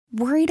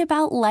Worried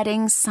about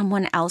letting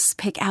someone else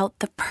pick out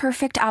the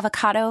perfect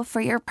avocado for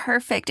your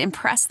perfect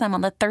impress them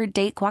on the third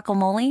date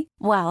guacamole?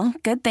 Well,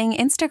 good thing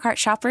Instacart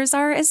shoppers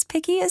are as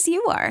picky as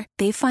you are.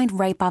 They find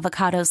ripe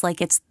avocados like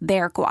it's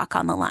their guac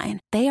on the line.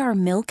 They are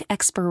milk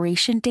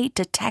expiration date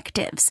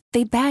detectives.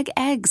 They bag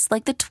eggs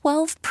like the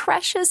 12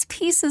 precious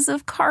pieces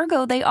of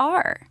cargo they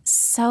are.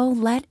 So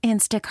let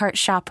Instacart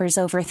shoppers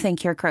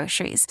overthink your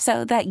groceries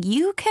so that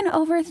you can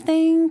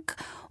overthink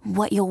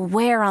what you'll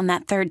wear on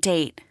that third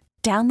date.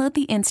 Download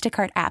the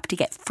Instacart app to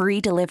get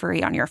free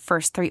delivery on your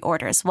first 3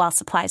 orders while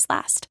supplies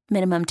last.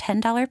 Minimum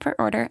 $10 per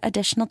order.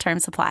 Additional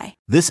terms apply.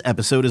 This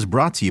episode is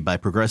brought to you by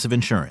Progressive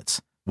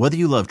Insurance. Whether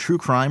you love true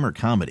crime or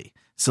comedy,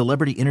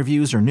 celebrity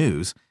interviews or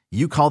news,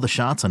 you call the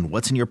shots on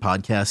what's in your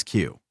podcast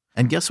queue.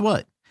 And guess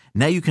what?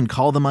 Now you can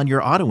call them on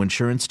your auto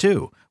insurance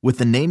too with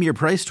the Name Your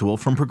Price tool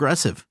from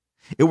Progressive.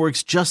 It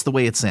works just the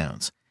way it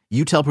sounds.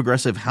 You tell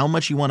Progressive how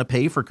much you want to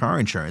pay for car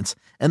insurance,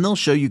 and they'll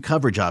show you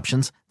coverage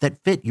options that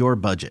fit your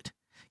budget.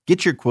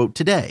 Get your quote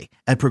today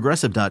at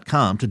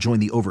Progressive.com to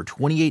join the over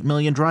 28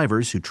 million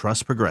drivers who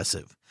trust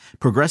Progressive.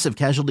 Progressive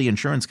Casualty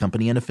Insurance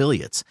Company and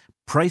Affiliates.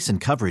 Price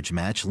and coverage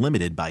match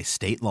limited by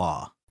state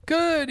law.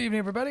 Good evening,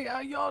 everybody. How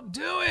y'all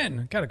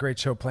doing? Got a great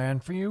show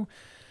planned for you.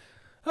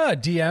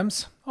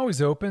 DMs,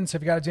 always open. So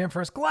if you got a DM for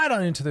us, glide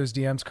on into those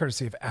DMs,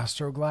 courtesy of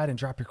Astroglide, and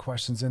drop your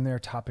questions in there,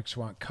 topics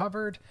you want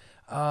covered.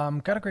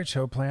 Got a great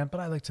show planned, but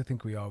I like to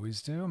think we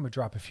always do. I'm going to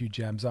drop a few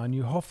gems on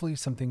you, hopefully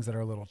some things that are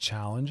a little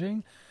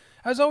challenging.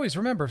 As always,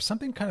 remember, if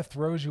something kind of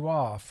throws you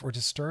off or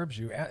disturbs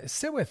you,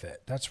 sit with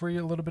it. That's where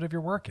a little bit of your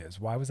work is.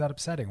 Why was that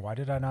upsetting? Why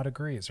did I not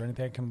agree? Is there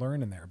anything I can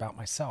learn in there about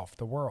myself,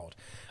 the world?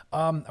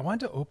 I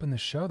wanted to open the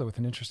show, though, with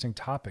an interesting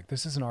topic.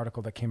 This is an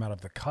article that came out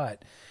of The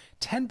Cut.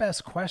 10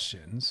 best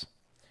questions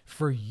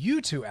for you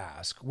to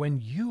ask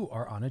when you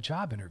are on a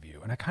job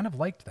interview. And I kind of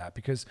liked that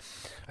because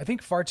I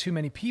think far too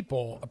many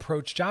people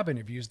approach job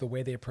interviews the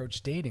way they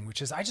approach dating,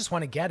 which is, I just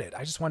want to get it.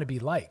 I just want to be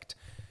liked.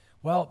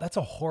 Well, that's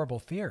a horrible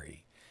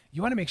theory.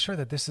 You want to make sure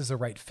that this is the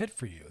right fit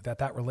for you,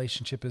 that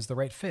relationship is the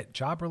right fit,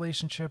 job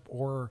relationship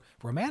or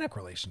romantic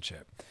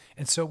relationship.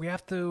 And so we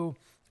have to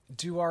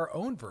do our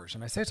own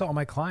version. I say to all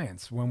my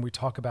clients when we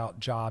talk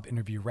about job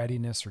interview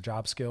readiness or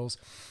job skills,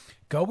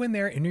 go in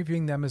there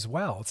interviewing them as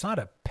well. It's not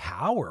a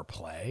power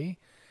play,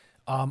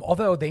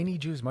 although they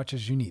need you as much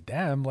as you need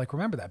them. Like,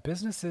 remember that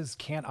businesses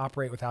can't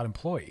operate without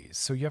employees.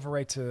 So you have a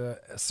right to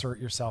assert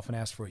yourself and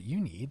ask for what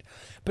you need.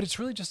 But it's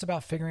really just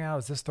about figuring out,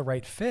 is this the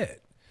right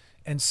fit?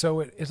 And so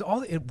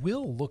it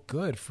will look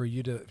good for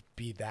you to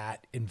be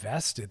that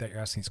invested that you're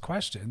asking these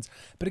questions.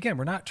 But again,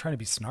 we're not trying to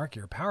be snarky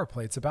or power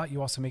play. It's about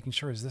you also making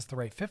sure, is this the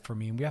right fit for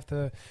me? And we have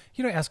to,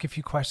 ask a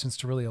few questions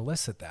to really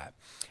elicit that.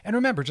 And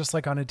remember, just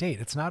like on a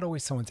date, it's not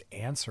always someone's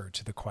answer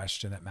to the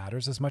question that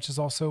matters as much as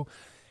also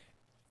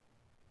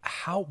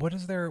what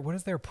is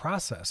their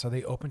process? Are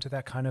they open to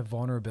that kind of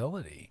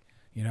vulnerability?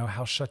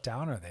 How shut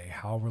down are they?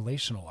 How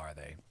relational are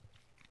they?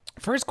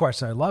 First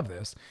question, I love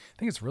this. I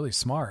think it's really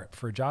smart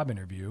for a job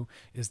interview,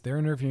 is they're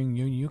interviewing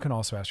you. You can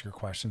also ask your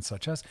questions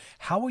such as,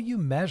 how will you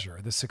measure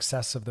the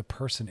success of the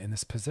person in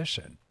this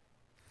position?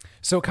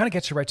 So it kind of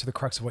gets you right to the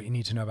crux of what you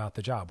need to know about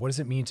the job. What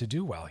does it mean to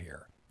do well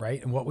here, right?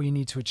 And what will you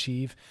need to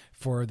achieve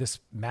for this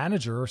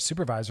manager or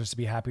supervisors to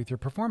be happy with your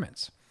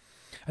performance?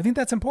 I think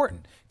that's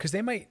important because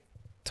they might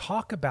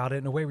talk about it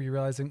in a way where you're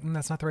realizing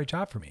that's not the right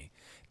job for me.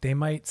 They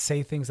might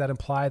say things that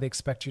imply they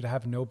expect you to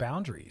have no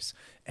boundaries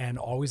and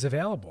always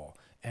available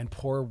and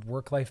poor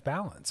work-life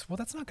balance. Well,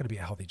 that's not going to be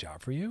a healthy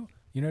job for you.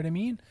 You know what I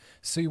mean?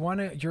 So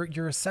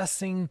you're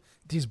assessing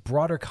these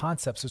broader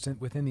concepts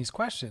within these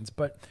questions,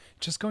 but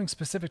just going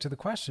specific to the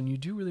question, you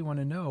do really want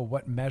to know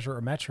what measure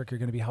or metric you're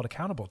going to be held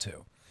accountable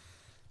to.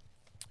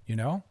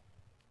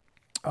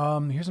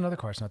 Here's another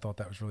question I thought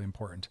that was really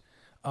important.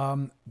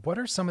 What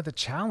are some of the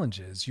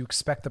challenges you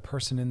expect the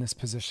person in this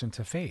position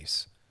to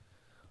face?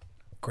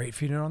 Great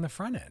for you to know on the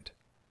front end,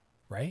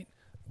 right?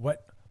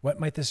 What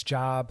might this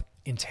job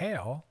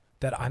entail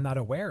that I'm not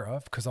aware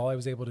of because all I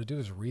was able to do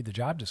is read the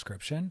job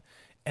description,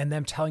 and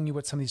them telling you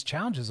what some of these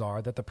challenges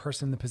are that the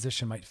person in the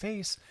position might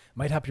face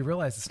might help you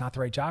realize it's not the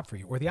right job for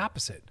you, or the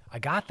opposite. I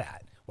got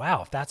that.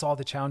 Wow, if that's all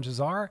the challenges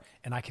are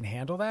and I can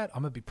handle that,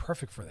 I'm going to be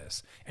perfect for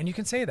this. And you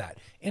can say that.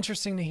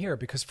 Interesting to hear,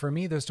 because for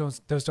me, those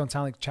don't sound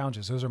like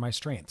challenges. Those are my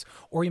strengths.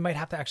 Or you might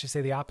have to actually say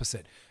the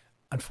opposite.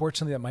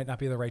 Unfortunately, that might not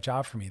be the right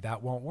job for me.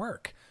 That won't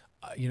work.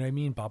 You know what I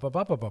mean? Blah, blah,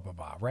 blah, blah, blah, blah,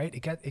 blah, right?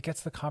 It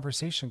gets the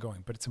conversation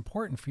going, but it's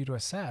important for you to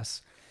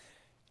assess,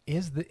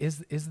 is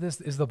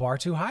the bar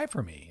too high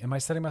for me? Am I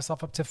setting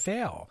myself up to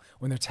fail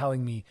when they're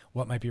telling me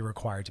what might be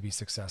required to be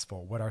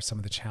successful? What are some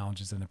of the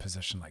challenges in a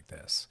position like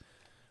this,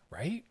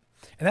 right?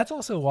 And that's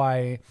also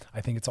why I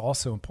think it's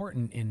also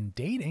important in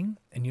dating,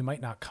 and you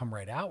might not come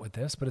right out with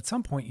this, but at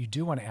some point you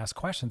do want to ask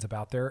questions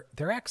about their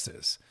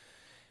exes.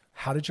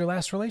 How did your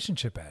last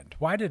relationship end?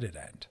 Why did it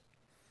end?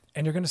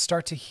 And you're going to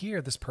start to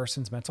hear this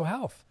person's mental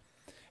health.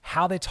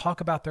 How they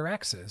talk about their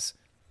exes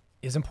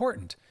is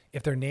important.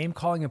 If they're name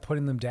calling and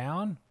putting them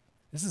down,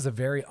 this is a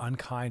very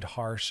unkind,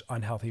 harsh,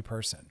 unhealthy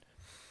person.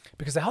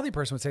 Because a healthy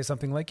person would say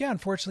something like, yeah,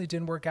 unfortunately it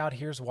didn't work out.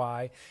 Here's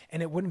why.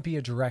 And it wouldn't be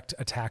a direct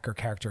attack or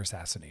character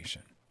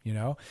assassination, you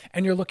know?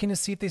 And you're looking to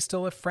see if they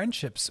still have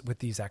friendships with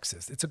these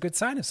exes. It's a good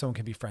sign if someone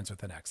can be friends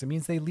with an ex. It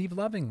means they leave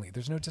lovingly.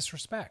 There's no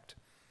disrespect,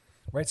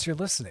 right? So you're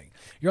listening.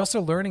 You're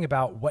also learning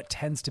about what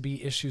tends to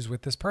be issues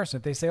with this person.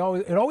 If they say, oh,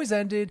 it always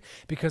ended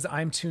because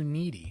I'm too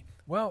needy.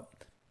 Well,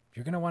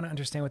 you're going to want to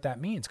understand what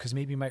that means, because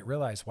maybe you might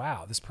realize,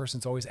 wow, this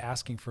person's always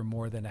asking for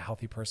more than a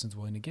healthy person's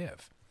willing to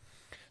give.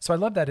 So I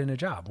love that in a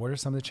job. What are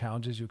some of the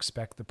challenges you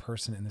expect the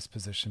person in this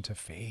position to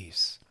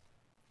face?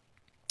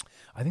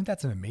 I think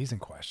that's an amazing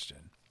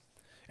question.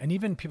 And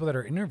even people that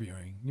are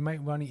interviewing, you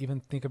might want to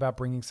even think about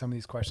bringing some of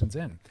these questions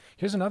in.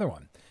 Here's another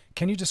one.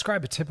 Can you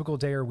describe a typical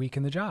day or week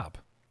in the job?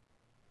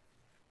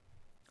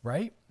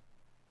 Right?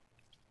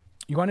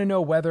 You want to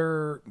know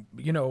whether,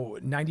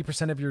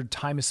 90% of your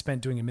time is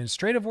spent doing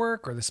administrative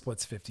work, or the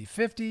split's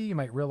 50-50. You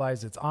might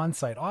realize it's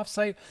on-site,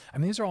 off-site. I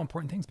mean, these are all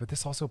important things, but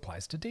this also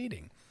applies to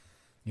dating.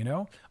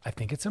 I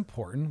think it's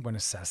important when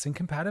assessing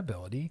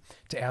compatibility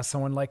to ask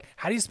someone like,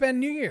 how do you spend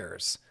New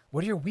Year's?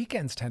 What do your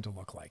weekends tend to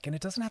look like? And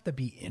it doesn't have to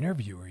be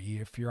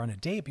interviewery. If you're on a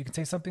date, you can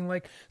say something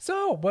like,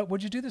 so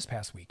would you do this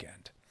past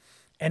weekend?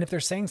 And if they're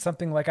saying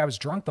something like, I was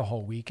drunk the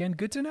whole weekend,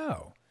 good to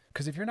know.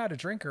 Because if you're not a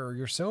drinker or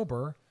you're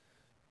sober,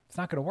 it's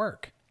not going to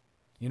work.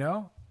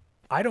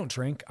 I don't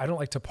drink. I don't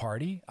like to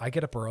party. I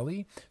get up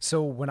early.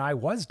 So when I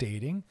was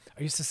dating,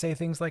 I used to say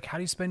things like, how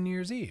do you spend New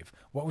Year's Eve?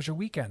 What was your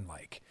weekend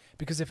like?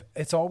 Because if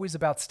it's always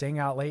about staying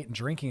out late and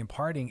drinking and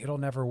partying, it'll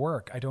never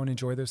work. I don't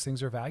enjoy those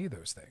things or value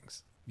those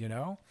things,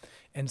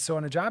 And so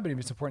on a job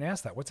interview, it's important to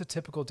ask that. What's a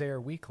typical day or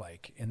week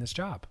like in this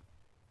job?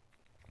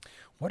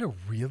 What a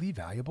really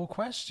valuable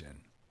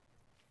question.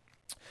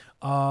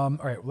 All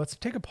right, let's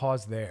take a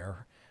pause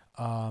there.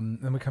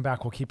 Then we come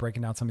back, we'll keep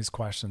breaking down some of these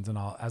questions, and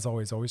I'll, as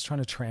always trying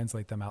to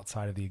translate them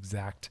outside of the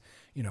exact,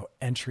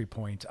 entry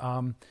point.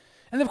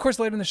 And then of course,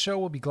 later in the show,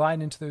 we'll be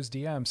gliding into those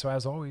DMs. So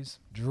as always,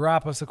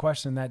 drop us a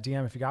question in that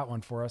DM if you got one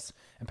for us.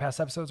 And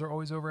past episodes are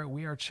always over at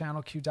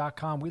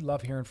wearechannelq.com. We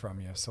love hearing from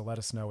you. So let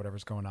us know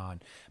whatever's going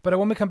on. But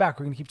when we come back,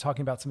 we're going to keep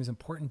talking about some of these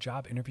important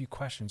job interview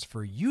questions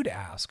for you to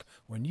ask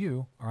when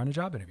you are on a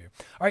job interview.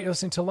 All right, you're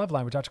listening to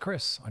Loveline with Dr.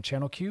 Chris on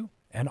Channel Q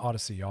and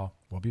Odyssey, y'all.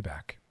 We'll be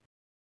back.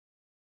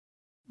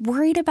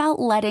 Worried about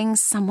letting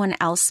someone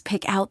else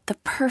pick out the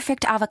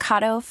perfect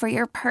avocado for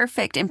your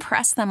perfect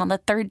impress them on the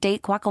third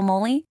date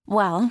guacamole?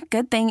 Well,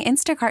 good thing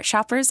Instacart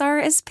shoppers are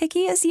as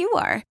picky as you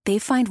are. They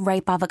find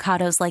ripe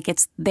avocados like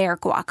it's their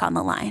guac on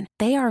the line.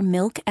 They are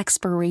milk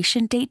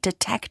expiration date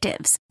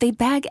detectives. They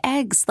bag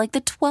eggs like the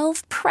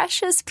 12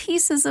 precious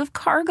pieces of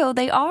cargo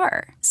they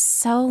are.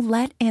 So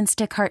let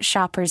Instacart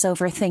shoppers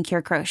overthink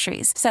your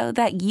groceries so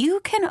that you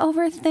can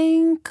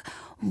overthink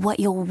what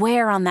you'll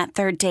wear on that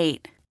third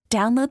date.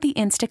 Download the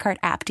Instacart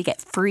app to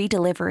get free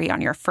delivery on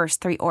your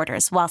first 3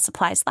 orders while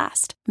supplies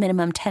last.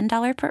 Minimum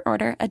 $10 per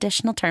order.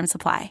 Additional terms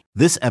apply.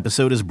 This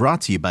episode is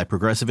brought to you by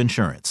Progressive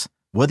Insurance.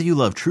 Whether you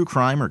love true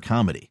crime or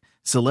comedy,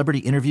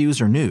 celebrity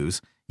interviews or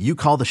news, you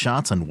call the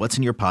shots on what's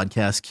in your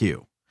podcast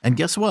queue. And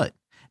guess what?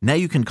 Now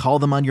you can call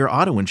them on your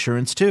auto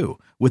insurance too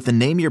with the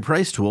Name Your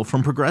Price tool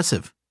from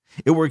Progressive.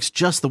 It works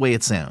just the way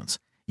it sounds.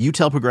 You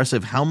tell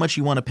Progressive how much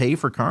you want to pay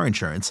for car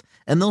insurance,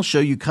 and they'll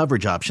show you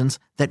coverage options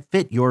that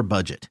fit your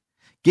budget.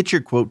 Get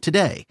your quote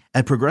today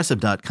at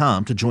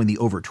Progressive.com to join the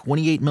over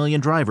 28 million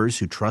drivers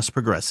who trust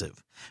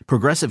Progressive.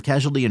 Progressive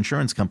Casualty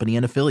Insurance Company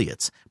and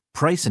Affiliates.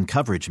 Price and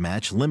coverage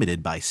match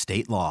limited by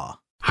state law.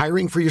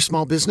 Hiring for your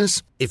small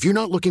business? If you're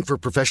not looking for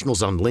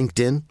professionals on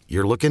LinkedIn,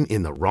 you're looking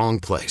in the wrong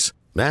place.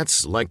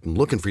 That's like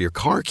looking for your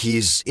car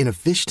keys in a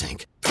fish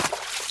tank.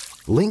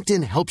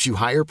 LinkedIn helps you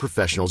hire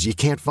professionals you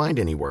can't find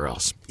anywhere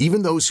else,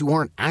 even those who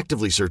aren't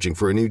actively searching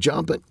for a new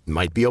job but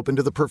might be open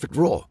to the perfect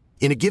role.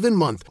 In a given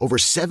month, over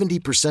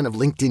 70% of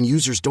LinkedIn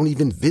users don't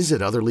even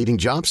visit other leading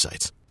job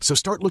sites. So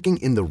start looking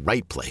in the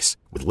right place.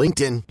 With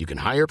LinkedIn, you can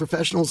hire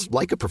professionals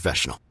like a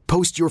professional.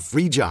 Post your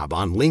free job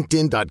on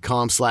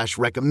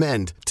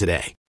linkedin.com/recommend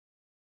today.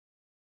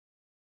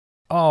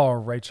 All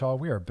right, y'all,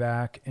 we are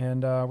back,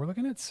 and we're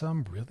looking at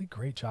some really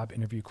great job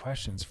interview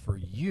questions for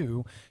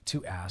you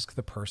to ask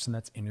the person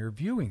that's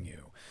interviewing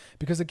you.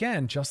 Because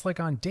again, just like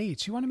on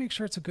dates, you want to make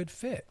sure it's a good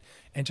fit.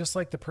 And just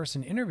like the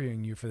person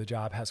interviewing you for the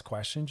job has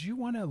questions, you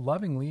want to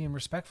lovingly and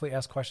respectfully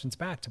ask questions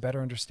back to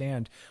better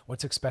understand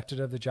what's expected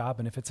of the job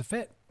and if it's a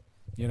fit,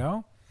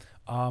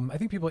 I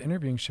think people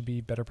interviewing should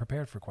be better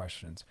prepared for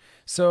questions.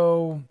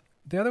 So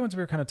the other ones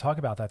we were kind of talking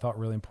about that I thought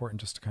really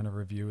important just to kind of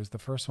review is the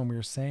first one we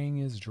were saying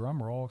is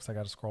drum roll, because I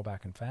got to scroll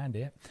back and find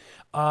it.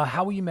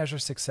 How will you measure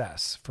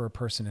success for a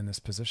person in this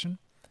position,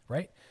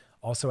 right?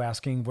 Also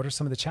asking, what are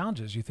some of the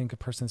challenges you think a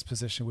person's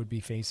position would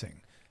be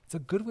facing? It's a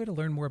good way to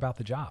learn more about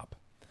the job.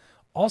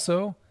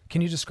 Also,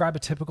 can you describe a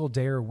typical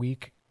day or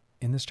week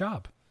in this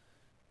job?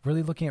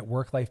 Really looking at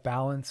work-life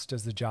balance.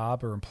 Does the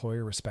job or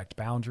employer respect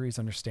boundaries?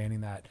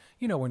 Understanding that,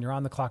 when you're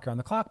on the clock, you're on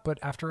the clock, but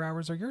after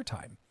hours are your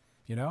time.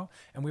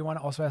 And we want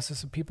to also ask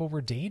this of people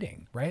we're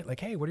dating, right? Like,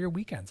 hey, what are your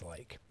weekends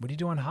like? What do you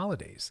do on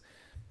holidays?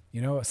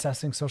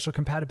 Assessing social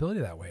compatibility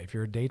that way. If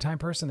you're a daytime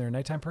person, they're a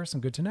nighttime person,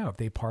 good to know. If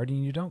they party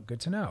and you don't,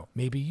 good to know.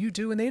 Maybe you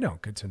do and they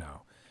don't, good to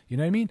know. You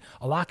know what I mean?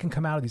 A lot can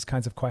come out of these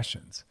kinds of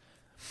questions.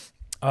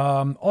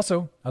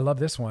 Also, I love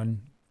this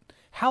one.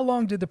 How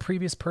long did the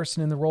previous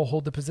person in the role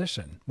hold the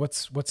position?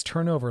 What's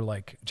turnover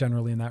like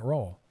generally in that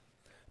role?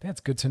 I think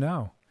that's good to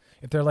know.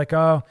 If they're like,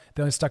 oh,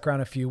 they only stuck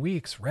around a few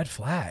weeks, red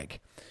flag.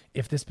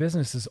 If this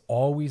business is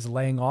always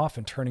laying off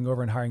and turning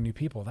over and hiring new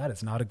people, that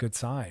is not a good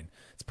sign.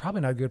 It's probably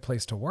not a good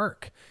place to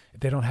work. If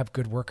they don't have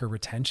good worker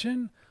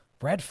retention,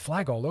 red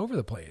flag all over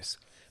the place.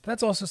 But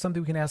that's also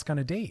something we can ask on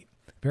a date.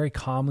 Very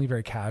calmly,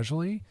 very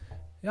casually.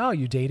 Oh,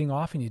 you dating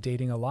often? You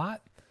dating a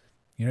lot?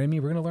 You know what I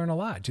mean? We're going to learn a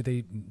lot. Do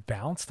they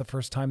bounce the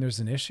first time there's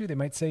an issue? They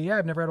might say, yeah,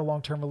 I've never had a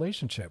long-term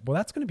relationship. Well,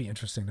 that's going to be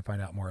interesting to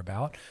find out more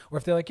about. Or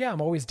if they're like, yeah,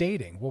 I'm always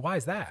dating. Well, why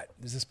is that?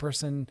 Does this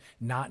person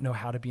not know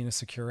how to be in a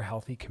secure,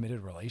 healthy,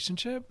 committed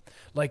relationship?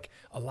 Like,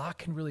 a lot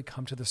can really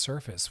come to the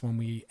surface when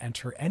we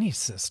enter any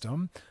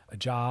system, a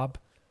job,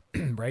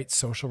 right?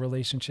 Social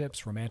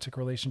relationships, romantic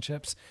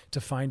relationships,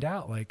 to find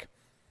out like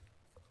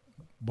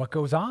what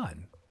goes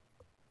on,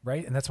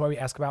 right? And that's why we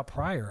ask about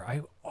prior.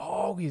 I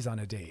always on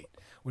a date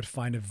would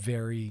find a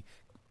very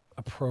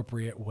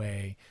appropriate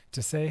way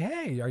to say,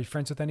 hey, are you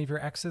friends with any of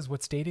your exes?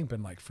 What's dating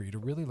been like for you, to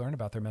really learn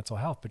about their mental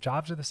health? But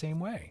jobs are the same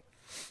way.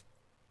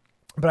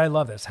 But I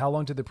love this. How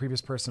long did the previous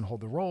person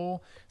hold the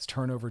role? What's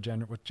turnover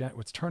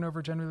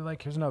generally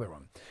like? Here's another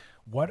one.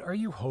 What are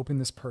you hoping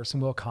this person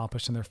will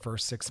accomplish in their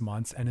first 6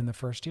 months and in the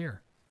first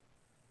year?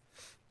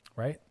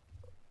 Right?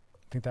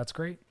 I think that's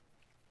great.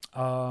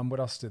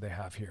 What else do they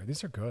have here?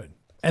 These are good.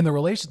 And the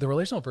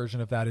relational version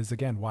of that is,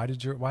 again, why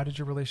did your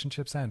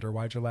relationships end, or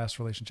why did your last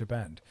relationship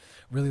end?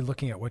 Really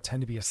looking at what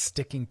tend to be a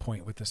sticking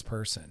point with this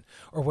person,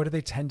 or what do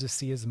they tend to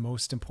see as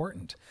most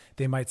important?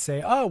 They might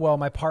say, oh, well,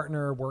 my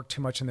partner worked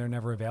too much and they're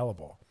never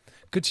available.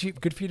 Good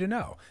for you to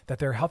know that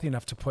they're healthy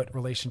enough to put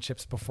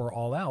relationships before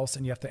all else.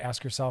 And you have to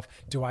ask yourself,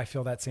 do I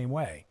feel that same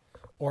way?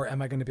 Or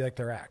am I going to be like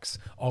their ex,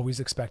 always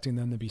expecting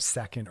them to be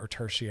second or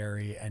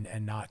tertiary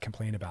and not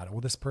complain about it?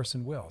 Well, this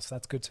person will. So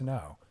that's good to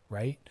know,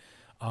 right?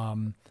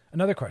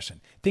 Another question,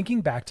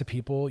 thinking back to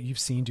people you've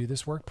seen do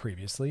this work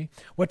previously,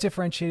 what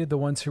differentiated the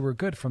ones who were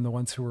good from the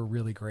ones who were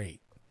really great,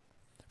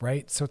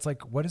 right? So it's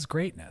like, what is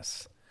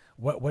greatness?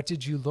 What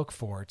did you look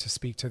for to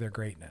speak to their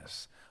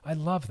greatness? I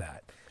love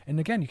that. And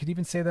again, you could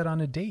even say that on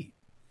a date.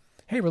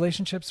 Hey,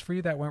 relationships for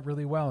you that went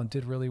really well and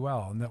did really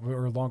well, and that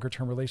were longer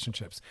term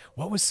relationships.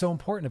 What was so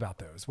important about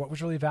those? What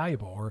was really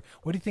valuable? Or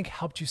what do you think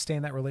helped you stay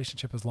in that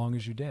relationship as long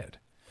as you did?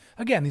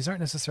 Again, these aren't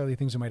necessarily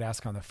things you might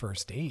ask on the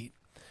first date.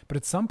 But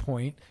at some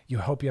point, you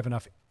hope you have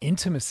enough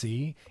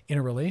intimacy in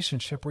a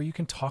relationship where you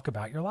can talk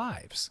about your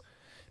lives.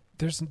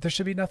 There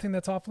should be nothing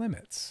that's off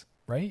limits,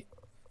 right?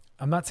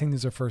 I'm not saying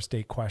these are first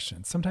date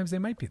questions. Sometimes they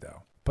might be,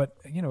 though. But,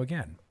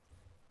 again,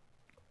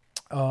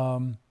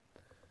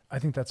 I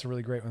think that's a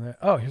really great one.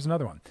 Oh, here's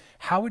another one.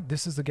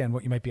 This is, again,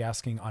 what you might be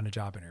asking on a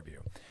job interview.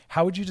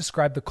 How would you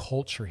describe the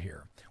culture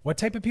here? What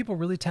type of people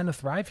really tend to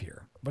thrive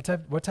here? What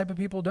type of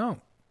people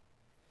don't?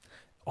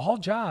 All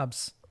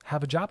jobs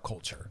have a job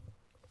culture.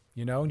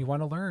 And you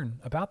want to learn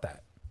about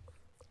that.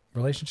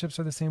 Relationships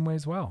are the same way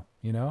as well.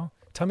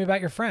 Tell me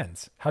about your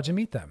friends. How'd you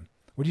meet them?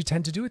 What do you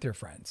tend to do with your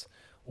friends?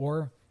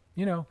 Or,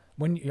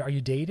 when are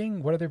you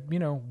dating? What other,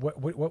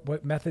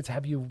 what methods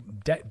have you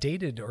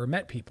dated or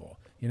met people?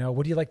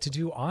 What do you like to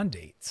do on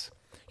dates?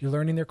 You're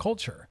learning their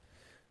culture.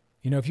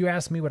 If you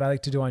ask me what I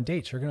like to do on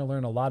dates, you're going to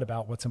learn a lot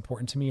about what's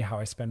important to me, how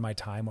I spend my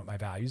time, what my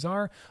values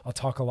are. I'll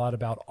talk a lot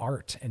about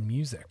art and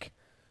music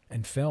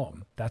and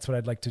film. That's what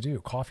I'd like to do.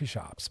 Coffee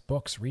shops,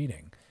 books,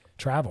 reading,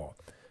 travel,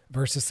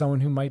 versus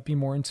someone who might be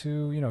more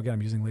into, again,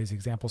 I'm using lazy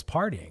examples,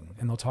 partying,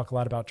 and they'll talk a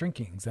lot about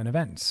drinkings and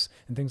events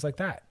and things like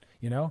that,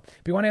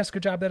 but you want to ask a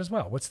job that as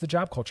well. What's the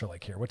job culture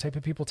like here? What type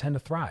of people tend to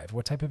thrive?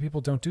 What type of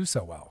people don't do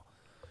so well?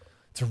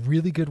 It's a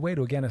really good way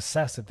to, again,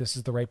 assess if this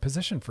is the right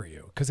position for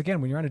you. Because again,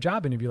 when you're on a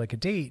job interview, like a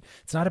date,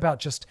 it's not about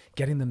just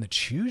getting them to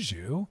choose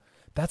you.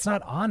 That's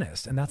not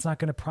honest. And that's not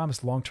going to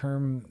promise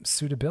long-term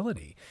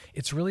suitability.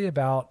 It's really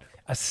about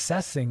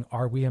assessing,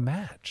 are we a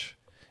match?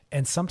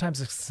 And sometimes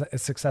a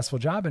successful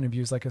job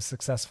interview is like a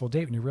successful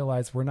date when you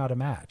realize we're not a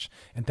match.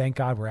 And thank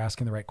God we're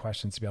asking the right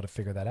questions to be able to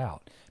figure that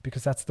out,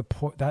 because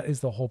that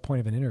is the whole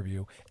point of an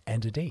interview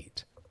and a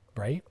date,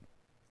 right?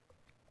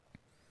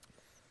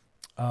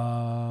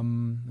 Let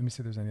me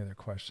see if there's any other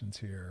questions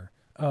here.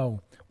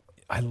 Oh,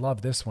 I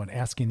love this one.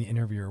 Asking the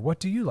interviewer, what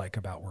do you like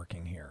about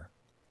working here?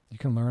 You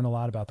can learn a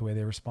lot about the way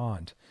they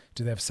respond.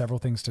 Do they have several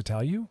things to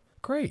tell you?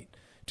 Great.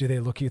 Do they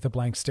look at you with a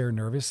blank stare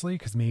nervously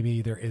because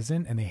maybe there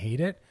isn't and they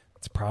hate it?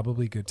 It's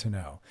probably good to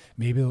know.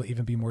 Maybe they'll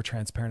even be more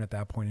transparent at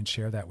that point and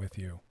share that with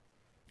you,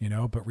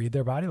 but read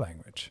their body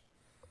language.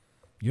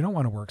 You don't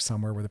want to work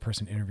somewhere where the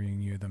person interviewing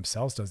you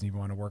themselves doesn't even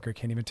want to work or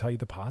can't even tell you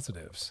the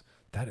positives.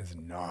 That is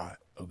not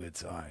a good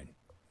sign.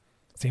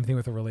 Same thing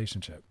with a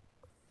relationship.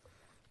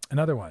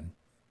 Another one.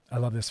 I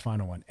love this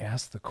final one.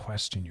 Ask the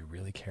question you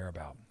really care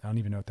about. I don't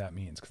even know what that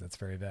means because that's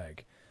very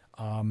vague.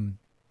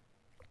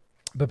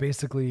 But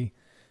basically,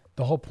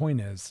 the whole point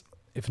is,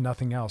 if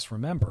nothing else,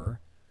 remember,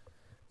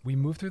 we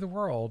move through the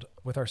world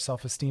with our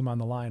self-esteem on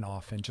the line,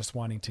 often just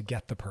wanting to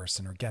get the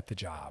person or get the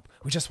job.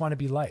 We just want to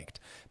be liked,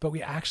 but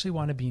we actually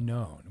want to be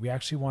known. We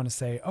actually want to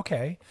say,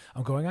 okay,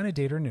 I'm going on a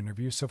date or an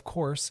interview. So of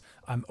course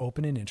I'm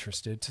open and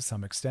interested to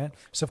some extent.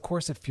 So of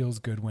course it feels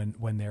good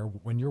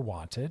when you're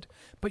wanted,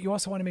 but you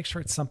also want to make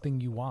sure it's something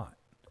you want.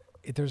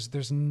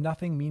 There's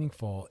nothing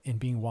meaningful in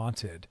being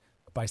wanted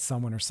by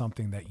someone or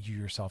something that you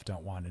yourself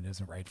don't want and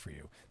isn't right for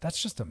you.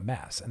 That's just a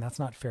mess. And that's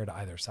not fair to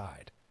either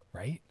side,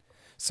 right?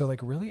 So like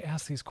really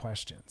ask these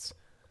questions,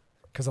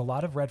 because a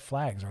lot of red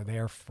flags are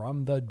there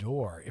from the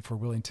door if we're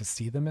willing to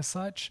see them as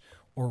such,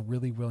 or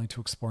really willing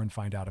to explore and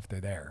find out if they're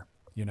there,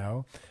 you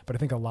know? But I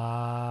think a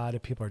lot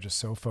of people are just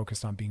so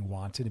focused on being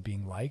wanted and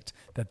being liked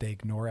that they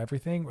ignore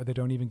everything, or they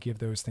don't even give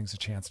those things a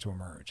chance to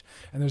emerge.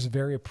 And there's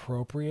very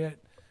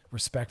appropriate,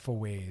 respectful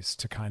ways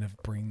to kind of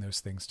bring those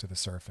things to the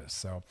surface.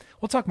 So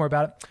we'll talk more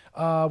about it.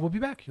 We'll be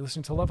back. You're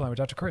listening to Loveline with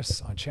Dr. Chris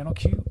on Channel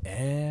Q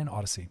and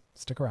Odyssey.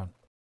 Stick around.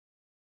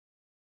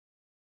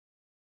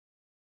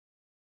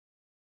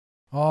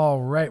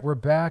 All right, we're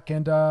back,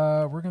 and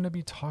we're going to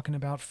be talking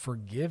about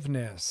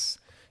forgiveness.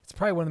 It's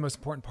probably one of the most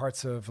important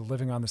parts of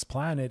living on this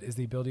planet is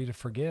the ability to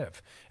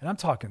forgive. And I'm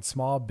talking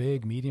small,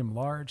 big, medium,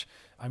 large.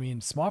 I mean,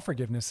 small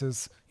forgiveness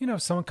is,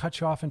 someone cuts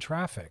you off in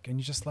traffic and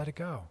you just let it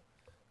go.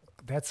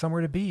 They had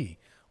somewhere to be,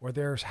 or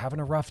they're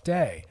having a rough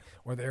day,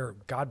 or they're,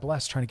 God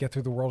bless, trying to get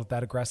through the world with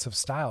that aggressive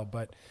style.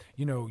 But,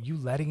 you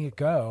letting it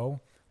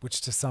go,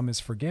 which to some is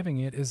forgiving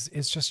it, is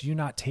just you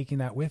not taking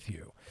that with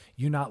you.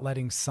 You not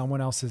letting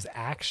someone else's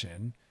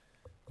action,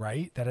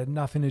 right, that had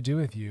nothing to do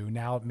with you,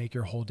 now make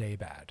your whole day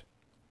bad,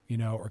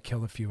 or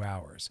kill a few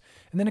hours.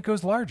 And then it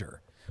goes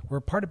larger,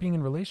 where part of being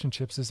in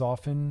relationships is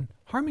often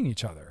harming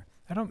each other.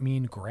 I don't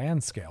mean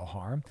grand scale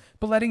harm,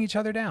 but letting each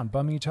other down,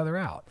 bumming each other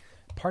out.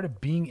 Part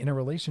of being in a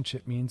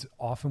relationship means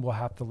often we'll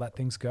have to let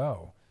things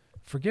go,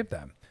 forgive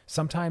them.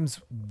 Sometimes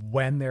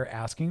when they're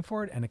asking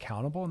for it and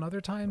accountable, and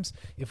other times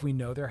if we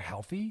know they're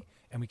healthy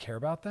and we care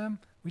about them,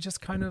 we just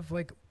kind of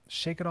like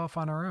shake it off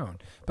on our own.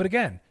 But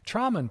again,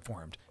 trauma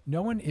informed.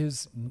 No one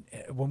is,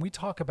 when we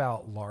talk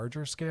about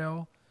larger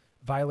scale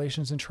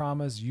violations and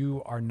traumas,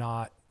 you are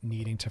not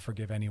needing to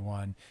forgive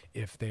anyone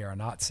if they are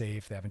not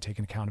safe, they haven't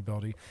taken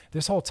accountability.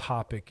 This whole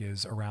topic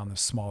is around the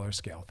smaller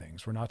scale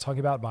things. We're not talking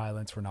about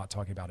violence. We're not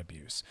talking about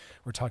abuse.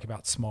 We're talking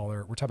about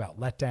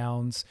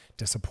letdowns,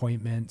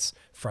 disappointments,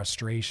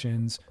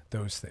 frustrations,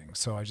 those things.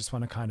 So I just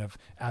want to kind of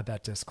add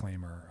that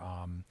disclaimer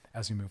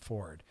as we move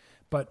forward.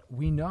 But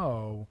we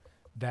know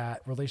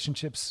that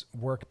relationships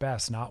work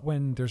best not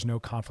when there's no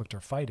conflict or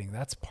fighting.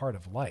 That's part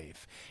of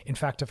life. In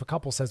fact, if a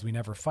couple says we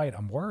never fight,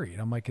 I'm worried.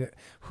 I'm like,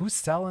 who's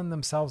selling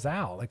themselves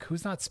out? Like,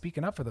 who's not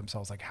speaking up for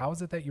themselves? Like, how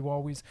is it that you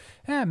always,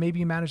 maybe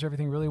you manage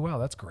everything really well.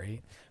 That's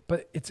great.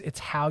 But it's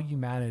how you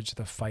manage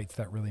the fights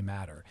that really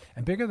matter.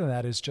 And bigger than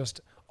that is just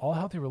all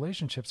healthy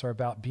relationships are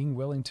about being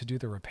willing to do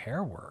the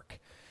repair work.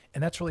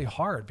 And that's really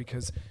hard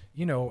because,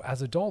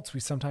 as adults, we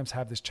sometimes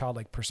have this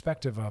childlike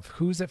perspective of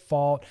who's at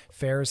fault,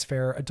 fair is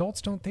fair. Adults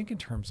don't think in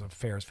terms of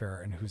fair is fair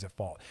and who's at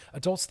fault.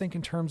 Adults think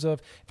in terms of,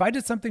 if I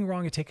did something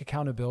wrong, I take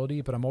accountability,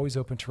 but I'm always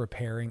open to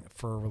repairing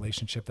for a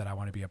relationship that I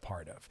want to be a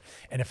part of.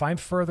 And if I'm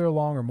further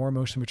along or more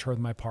emotionally mature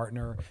with my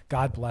partner,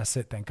 God bless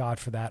it, thank God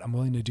for that. I'm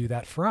willing to do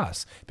that for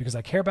us because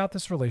I care about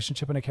this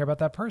relationship and I care about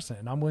that person.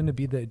 And I'm willing to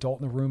be the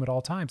adult in the room at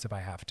all times if I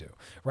have to,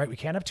 right? We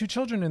can't have two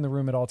children in the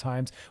room at all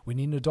times. We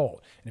need an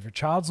adult. And if your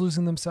child's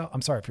losing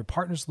themselves, if your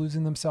partner's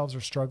losing themselves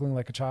or struggling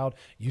like a child,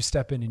 you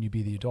step in and you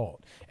be the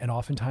adult. And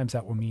oftentimes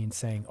that will mean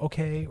saying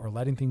okay or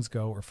letting things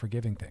go or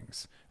forgiving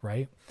things,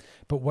 right?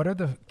 But what are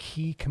the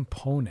key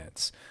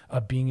components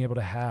of being able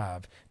to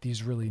have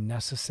these really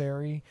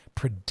necessary,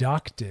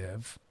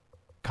 productive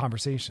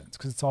conversations?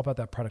 Because it's all about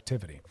that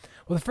productivity.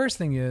 Well, the first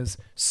thing is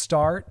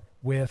start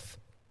with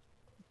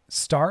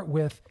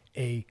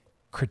a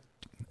critique.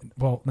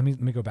 Well, let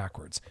me go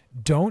backwards.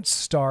 Don't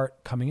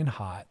start coming in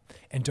hot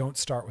and don't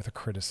start with a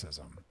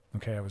criticism.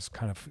 Okay. I was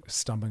kind of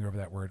stumbling over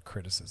that word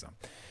criticism.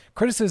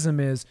 Criticism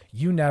is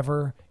you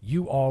never,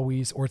 you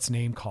always, or it's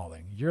name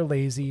calling. You're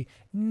lazy.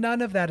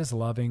 None of that is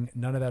loving.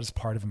 None of that is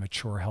part of a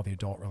mature, healthy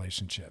adult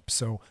relationship.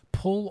 So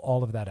pull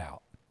all of that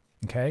out.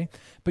 Okay.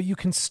 But you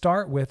can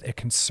start with a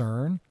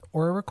concern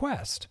or a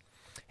request.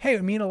 Hey, it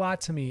would mean a lot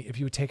to me if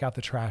you would take out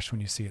the trash when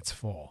you see it's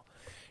full.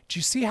 Do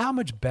you see how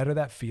much better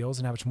that feels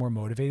and how much more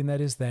motivating that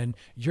is than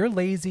you're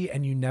lazy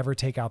and you never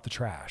take out the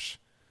trash?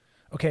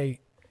 Okay,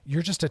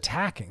 you're just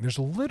attacking. There's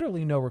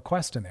literally no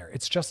request in there.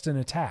 It's just an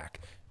attack.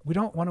 We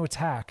don't want to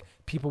attack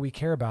people we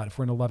care about if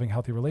we're in a loving,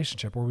 healthy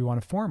relationship or we want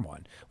to form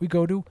one. We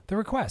go to the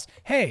request.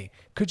 Hey,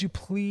 could you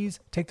please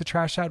take the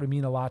trash out? It would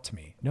mean a lot to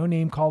me. No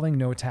name calling,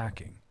 no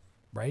attacking,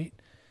 right?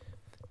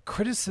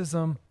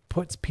 Criticism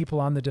puts people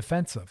on the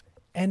defensive.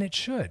 And it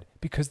should,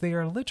 because they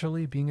are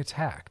literally being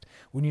attacked.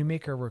 When you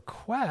make a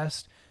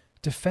request,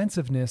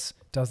 defensiveness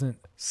doesn't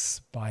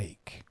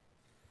spike.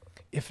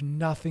 If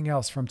nothing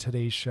else from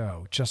today's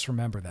show, just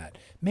remember that.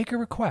 Make a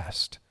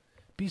request.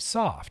 Be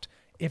soft.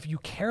 If you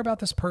care about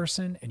this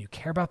person and you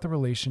care about the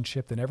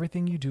relationship, then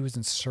everything you do is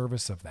in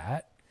service of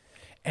that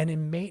and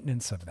in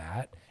maintenance of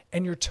that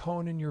And your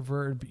tone and your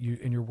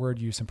your word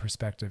use and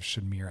perspective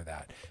should mirror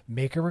that.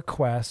 Make a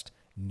request,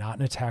 not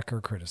an attack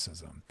or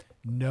criticism.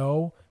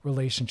 No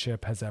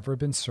relationship has ever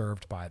been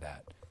served by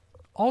that.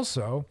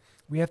 Also,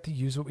 we have to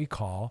use what we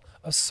call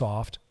a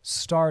soft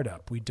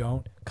startup. We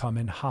don't come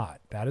in hot.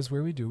 That is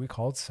where we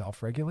call it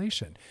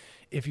self-regulation.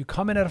 If you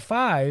come in at a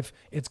 5,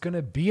 it's going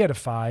to be at a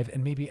 5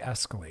 and maybe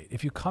escalate.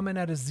 If you come in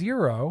at a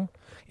 0,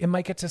 it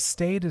might get to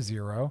stay to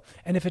 0.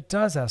 And if it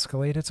does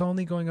escalate, it's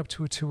only going up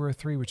to a 2 or a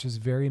 3, which is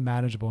very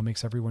manageable and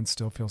makes everyone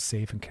still feel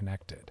safe and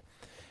connected.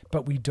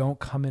 But we don't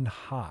come in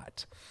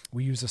hot.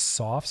 We use a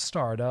soft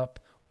startup,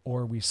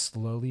 or we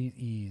slowly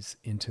ease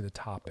into the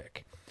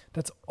topic.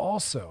 That's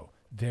also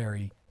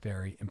very,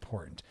 very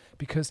important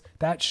because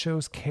that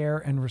shows care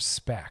and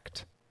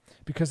respect.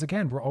 Because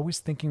again, we're always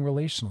thinking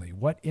relationally.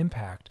 What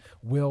impact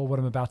will what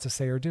I'm about to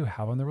say or do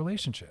have on the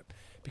relationship?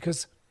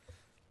 Because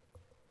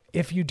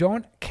if you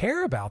don't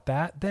care about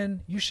that,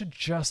 then you should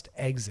just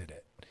exit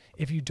it.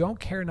 If you don't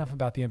care enough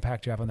about the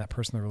impact you have on that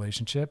person in the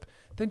relationship,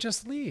 then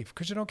just leave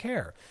because you don't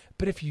care.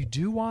 But if you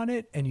do want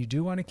it and you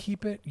do want to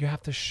keep it, you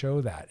have to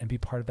show that and be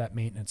part of that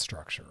maintenance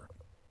structure.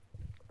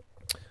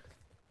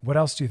 What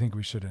else do you think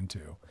we shouldn't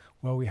do?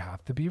 Well, we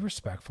have to be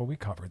respectful. We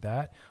covered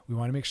that. We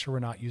want to make sure we're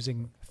not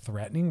using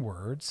threatening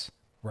words,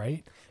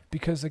 right?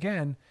 Because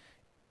again,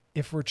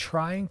 if we're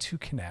trying to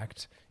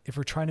connect, if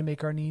we're trying to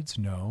make our needs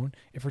known,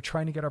 if we're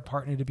trying to get our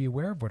partner to be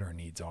aware of what our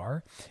needs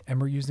are,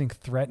 and we're using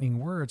threatening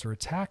words or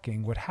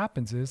attacking, what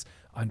happens is,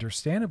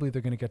 understandably,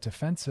 they're going to get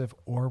defensive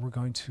or we're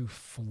going to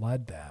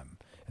flood them.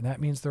 And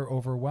that means they're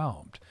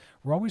overwhelmed.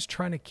 We're always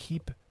trying to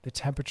keep the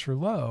temperature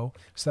low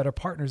so that our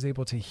partner is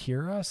able to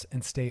hear us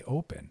and stay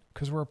open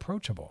because we're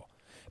approachable.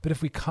 But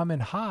if we come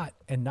in hot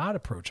and not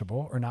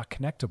approachable or not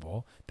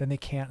connectable, then they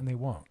can't and they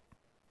won't.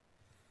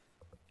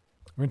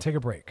 We're going to take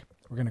a break.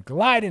 We're going to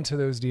glide into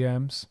those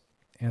DMs,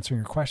 answering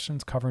your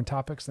questions, covering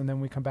topics, and then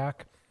when we come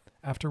back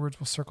afterwards,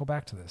 we'll circle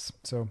back to this.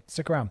 So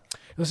stick around.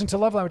 You're listening to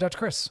Love Line with Dr.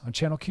 Chris on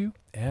Channel Q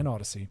and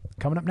Odyssey.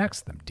 Coming up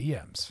next, them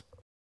DMs.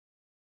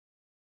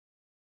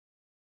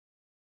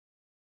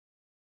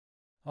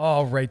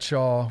 All right,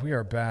 y'all, we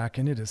are back,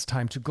 and it is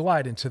time to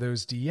glide into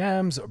those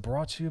DMs,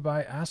 brought to you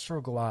by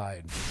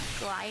Astroglide.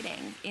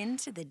 Gliding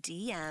into the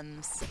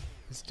DMs.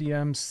 This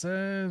DM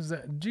says,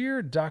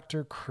 Dear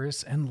Dr.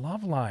 Chris and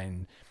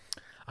Loveline,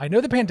 I know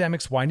the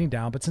pandemic's winding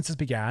down, but since it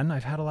began,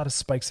 I've had a lot of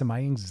spikes in my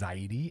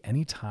anxiety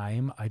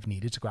anytime I've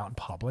needed to go out in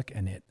public,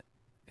 and it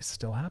is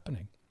still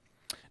happening.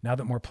 Now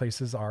that more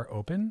places are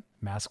open,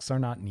 masks are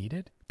not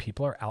needed,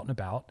 people are out and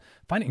about,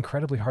 I find it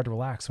incredibly hard to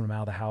relax when I'm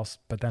out of the house,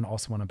 but then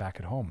also when I'm back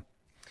at home.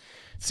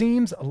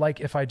 Seems like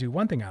if I do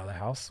one thing out of the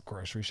house,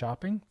 grocery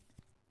shopping,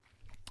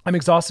 I'm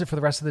exhausted for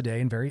the rest of the day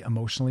and very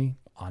emotionally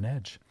on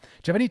edge. Do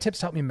you have any tips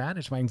to help me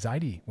manage my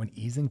anxiety when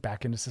easing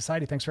back into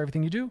society? Thanks for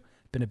everything you do.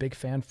 Been a big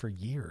fan for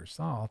years.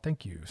 Oh,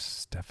 thank you,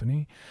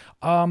 Stephanie.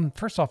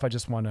 First off, I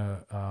just want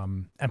to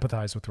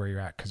empathize with where you're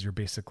at because you're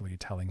basically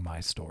telling my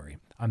story.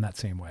 I'm that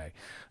same way.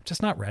 I'm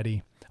just not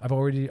ready. I've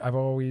always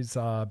been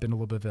a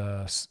little bit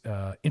of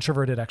a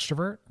introverted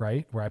extrovert,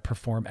 right? Where I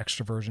perform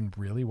extroversion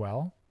really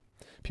well.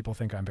 People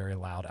think I'm very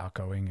loud,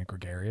 outgoing, and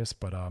gregarious,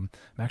 but I'm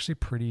actually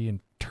pretty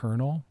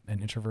internal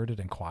and introverted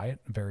and quiet,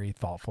 very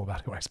thoughtful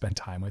about who I spend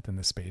time with in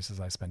the spaces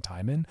I spend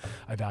time in.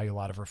 I value a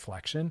lot of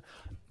reflection.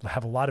 I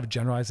have a lot of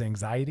generalized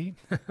anxiety,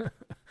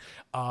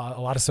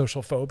 a lot of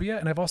social phobia,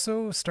 and I've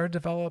also started to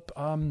develop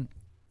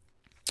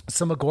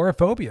some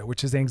agoraphobia,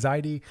 which is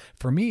anxiety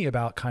for me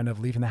about kind of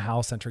leaving the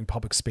house, entering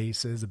public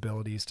spaces,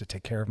 abilities to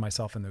take care of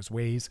myself in those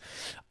ways.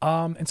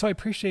 And so I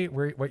appreciate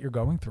what you're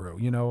going through.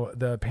 You know,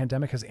 the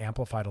pandemic has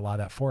amplified a lot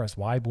of that for us.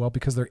 Why? Well,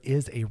 because there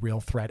is a real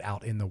threat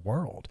out in the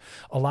world.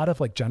 A lot of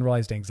like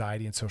generalized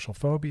anxiety and social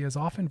phobia is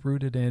often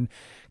rooted in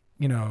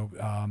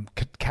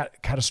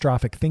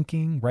catastrophic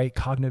thinking, right?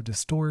 Cognitive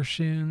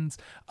distortions,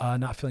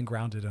 not feeling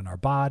grounded in our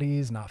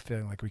bodies, not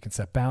feeling like we can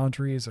set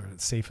boundaries or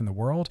safe in the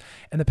world.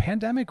 And the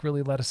pandemic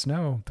really let us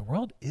know the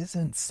world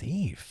isn't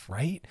safe,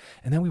 right?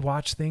 And then we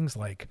watch things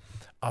like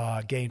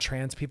gay and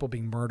trans people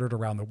being murdered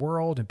around the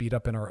world and beat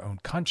up in our own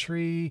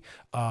country.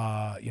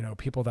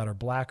 People that are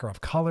black or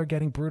of color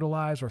getting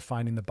brutalized. We're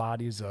finding the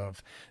bodies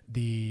of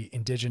the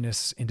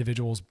indigenous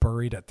individuals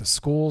buried at the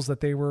schools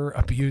that they were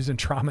abused and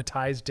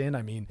traumatized in.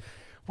 I mean,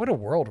 what a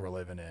world we're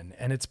living in.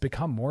 And it's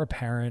become more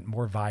apparent,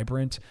 more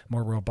vibrant,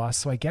 more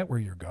robust. So I get where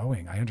you're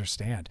going. I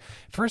understand.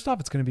 First off,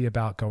 it's going to be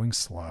about going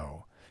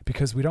slow,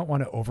 because we don't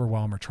want to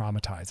overwhelm or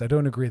traumatize. I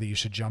don't agree that you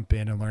should jump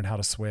in and learn how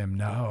to swim.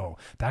 No,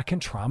 that can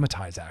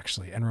traumatize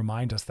actually and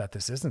remind us that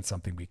this isn't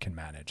something we can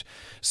manage.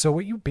 So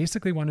what you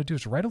basically want to do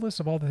is write a list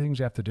of all the things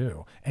you have to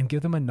do and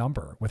give them a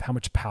number with how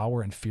much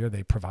power and fear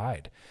they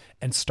provide,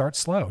 and start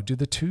slow. Do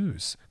the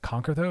 2s,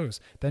 conquer those,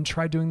 then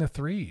try doing the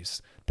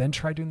 3s. then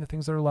try doing the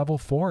things that are level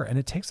 4. And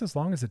it takes as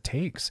long as it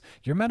takes.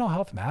 Your mental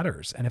health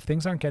matters. And if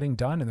things aren't getting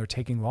done and they're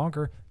taking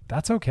longer,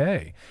 that's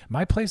okay.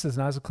 My place is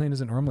not as clean as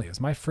it normally is.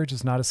 My fridge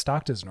is not as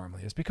stocked as it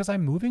normally is because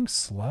I'm moving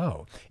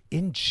slow.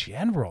 In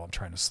general, I'm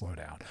trying to slow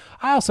down.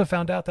 I also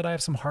found out that I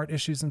have some heart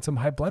issues and some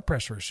high blood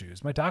pressure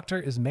issues. My doctor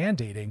is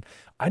mandating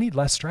I need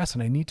less stress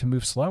and I need to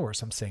move slower.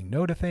 So I'm saying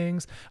no to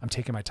things. I'm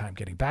taking my time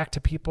getting back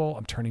to people.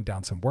 I'm turning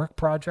down some work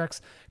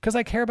projects because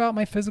I care about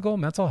my physical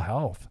and mental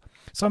health.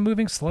 So I'm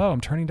moving slow. I'm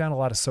turning down a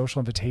lot of social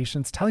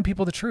invitations, telling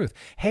people the truth.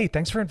 Hey,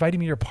 thanks for inviting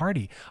me to your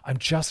party. I'm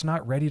just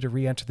not ready to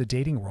re-enter the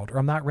dating world, or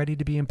I'm not ready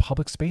to be in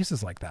public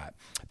spaces like that.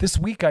 This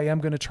week, I am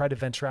going to try to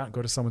venture out and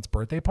go to someone's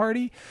birthday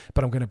party,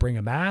 but I'm going to bring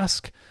a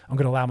mask. I'm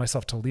going to allow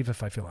myself to leave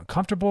if I feel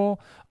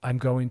uncomfortable. I'm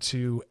going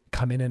to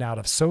come in and out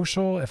of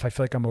social. If I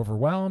feel like I'm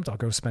overwhelmed, I'll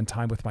go spend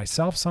time with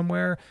myself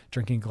somewhere,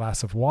 drinking a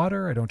glass of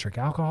water. I don't drink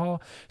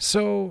alcohol.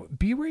 So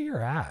be where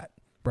you're at.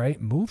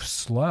 Right? Move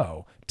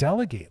slow,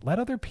 delegate, let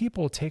other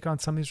people take on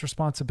some of these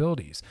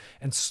responsibilities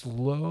and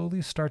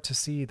slowly start to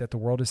see that the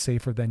world is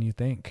safer than you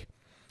think,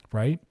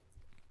 right?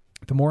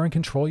 The more in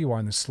control you are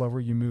and the slower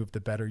you move, the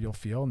better you'll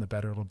feel and the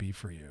better it'll be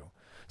for you.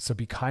 So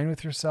be kind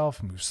with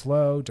yourself, move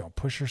slow, don't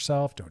push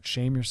yourself, don't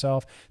shame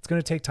yourself. It's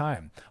going to take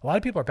time. A lot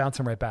of people are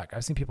bouncing right back.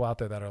 I've seen people out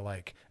there that are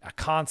like at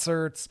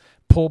concerts,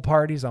 pool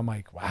parties. I'm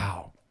like,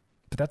 wow.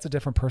 But that's a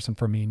different person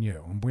from me and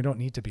you. And we don't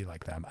need to be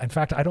like them. In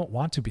fact, I don't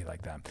want to be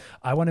like them.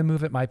 I want to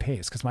move at my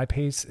pace because my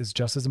pace is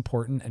just as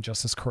important and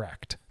just as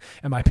correct.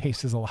 And my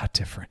pace is a lot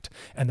different.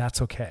 And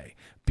that's okay.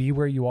 Be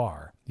where you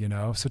are,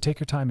 so take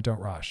your time and don't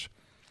rush.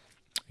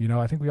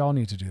 I think we all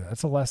need to do that.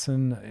 That's a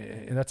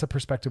lesson. That's a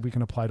perspective we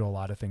can apply to a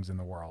lot of things in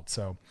the world.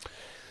 So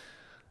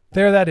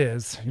there that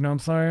is, you know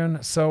what I'm saying?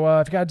 So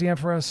if you got a DM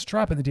for us,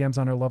 drop in the DMs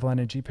on our Loveline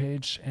IG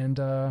page. And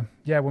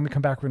when we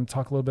come back, we're going to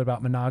talk a little bit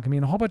about monogamy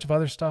and a whole bunch of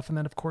other stuff. And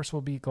then, of course,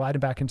 we'll be gliding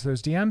back into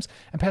those DMs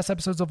and past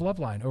episodes of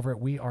Loveline over at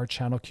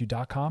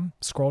wearechannelq.com.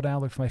 Scroll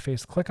down, look for my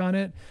face, click on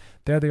it.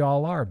 There they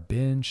all are.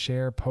 Binge,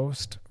 share,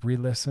 post,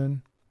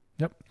 re-listen.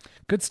 Yep.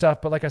 Good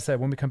stuff. But like I said,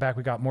 when we come back,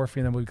 we got more for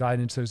you. And then we'll glide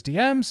into those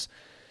DMs.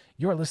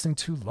 You're listening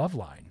to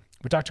Loveline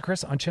with Dr.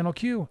 Chris on Channel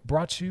Q,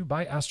 brought to you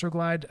by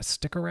Astroglide.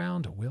 Stick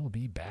around. We'll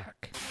be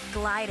back.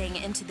 Gliding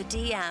into the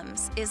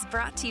DMs is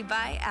brought to you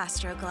by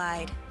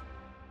Astroglide.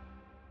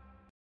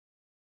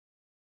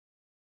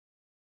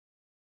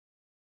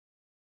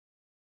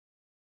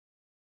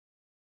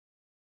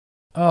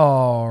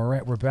 All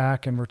right, we're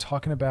back and we're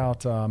talking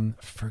about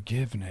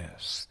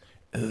forgiveness.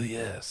 Oh,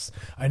 yes.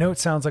 I know it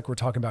sounds like we're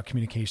talking about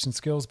communication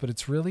skills, but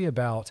it's really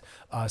about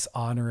us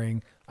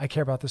honoring, I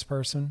care about this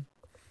person.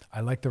 I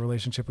like the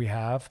relationship we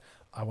have.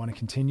 I want to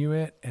continue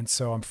it. And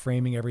so I'm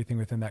framing everything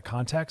within that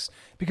context,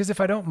 because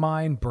if I don't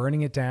mind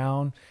burning it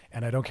down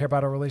and I don't care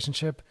about our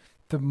relationship,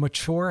 the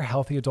mature,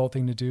 healthy adult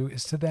thing to do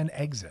is to then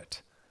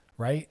exit,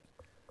 right?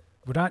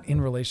 We're not in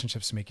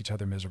relationships to make each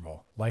other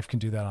miserable. Life can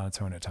do that on its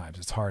own at times.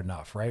 It's hard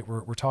enough, right?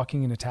 We're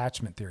talking in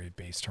attachment theory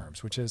based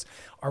terms, which is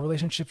our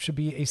relationship should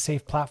be a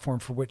safe platform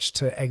for which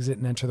to exit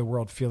and enter the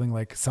world feeling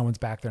like someone's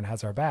back there and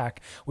has our back,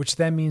 which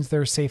then means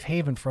they're a safe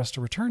haven for us to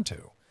return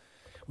to.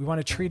 We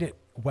want to treat it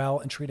well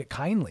and treat it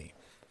kindly.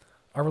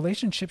 Our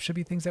relationships should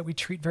be things that we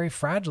treat very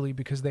fragilely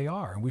because they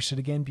are. And we should,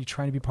 again, be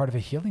trying to be part of a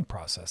healing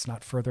process,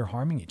 not further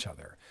harming each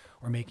other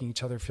or making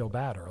each other feel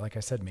bad, or like I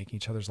said, making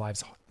each other's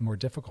lives more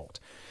difficult.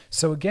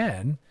 So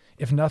again,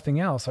 if nothing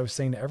else, I was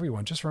saying to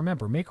everyone, just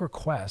remember, make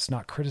requests,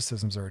 not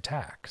criticisms or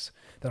attacks.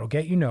 That'll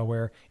get you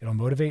nowhere. It'll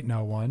motivate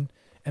no one.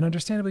 And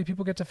understandably,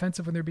 people get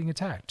defensive when they're being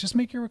attacked. Just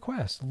make your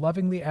request.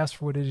 Lovingly ask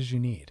for what it is you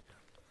need.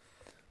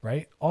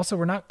 Right? Also,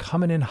 we're not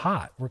coming in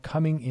hot. We're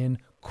coming in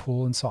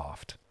cool and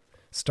soft,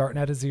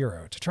 starting at a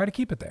 0 to try to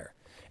keep it there.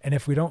 And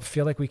if we don't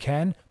feel like we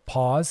can,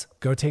 pause,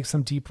 go take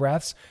some deep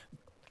breaths,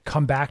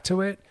 come back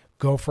to it,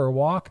 go for a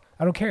walk.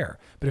 I don't care.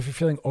 But if you're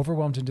feeling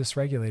overwhelmed and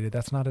dysregulated,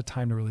 that's not a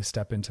time to really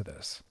step into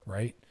this,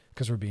 right?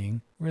 Because we're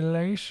being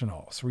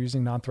relational. So we're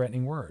using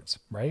non-threatening words,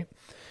 right?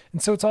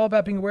 And so it's all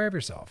about being aware of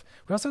yourself.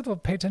 We also have to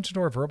pay attention to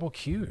our verbal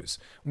cues.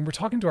 When we're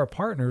talking to our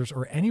partners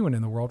or anyone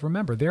in the world,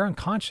 remember, their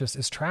unconscious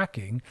is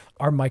tracking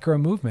our micro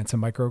movements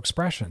and micro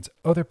expressions.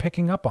 Oh, they're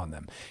picking up on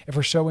them. If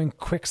we're showing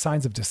quick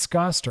signs of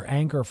disgust or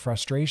anger or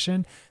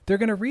frustration, they're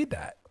going to read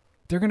that.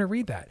 They're going to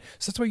read that.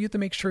 So that's why you have to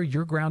make sure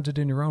you're grounded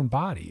in your own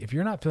body. If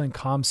you're not feeling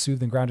calm,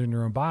 soothed, and grounded in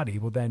your own body,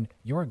 well, then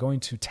you're going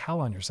to tell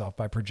on yourself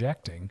by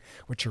projecting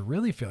what you're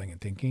really feeling and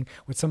thinking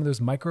with some of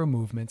those micro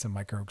movements and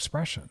micro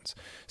expressions.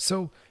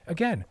 So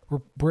again,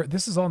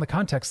 this is all in the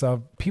context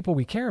of people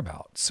we care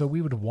about. So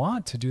we would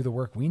want to do the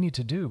work we need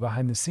to do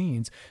behind the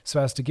scenes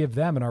so as to give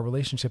them and our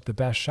relationship the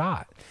best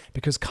shot,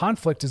 because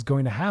conflict is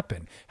going to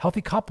happen.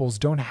 Healthy couples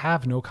don't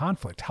have no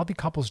conflict. Healthy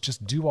couples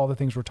just do all the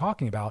things we're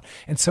talking about.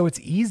 And so it's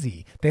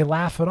easy. They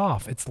laugh it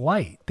off. It's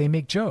light. They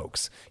make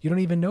jokes. You don't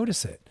even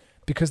notice it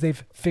because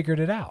they've figured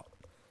it out,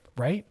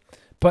 right?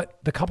 But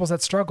the couples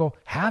that struggle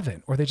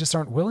haven't, or they just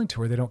aren't willing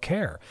to, or they don't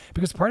care.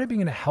 Because part of being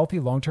in a healthy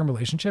long-term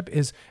relationship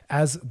is,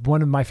 as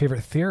one of my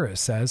favorite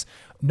theorists says,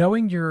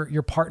 knowing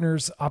your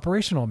partner's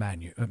operational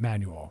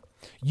manual.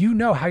 You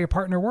know how your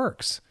partner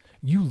works.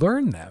 You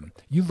learn them.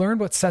 You learn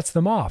what sets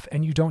them off,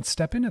 and you don't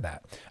step into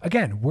that.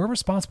 Again, we're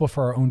responsible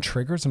for our own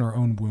triggers and our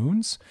own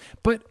wounds,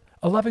 but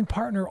a loving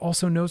partner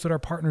also knows what our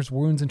partner's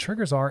wounds and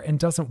triggers are and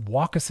doesn't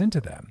walk us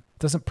into them,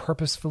 doesn't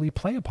purposefully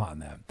play upon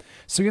them.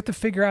 So you have to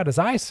figure out, as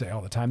I say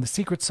all the time, the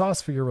secret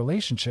sauce for your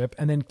relationship,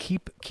 and then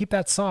keep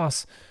that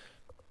sauce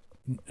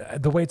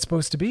the way it's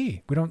supposed to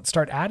be. We don't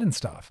start adding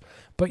stuff,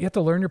 but you have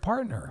to learn your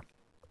partner.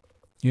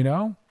 You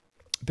know,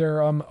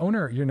 their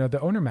owner,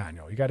 the owner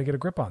manual. You got to get a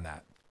grip on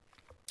that.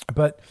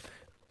 But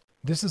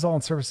this is all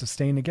in service of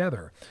staying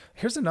together.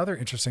 Here's another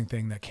interesting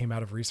thing that came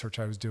out of research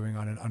I was doing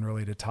on an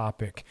unrelated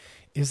topic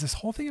is this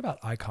whole thing about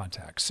eye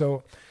contact.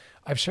 So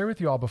I've shared with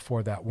you all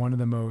before that one of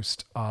the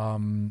most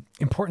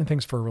important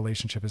things for a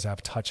relationship is to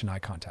have touch and eye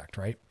contact,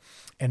 right?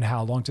 And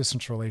how long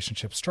distance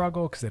relationships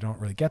struggle because they don't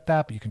really get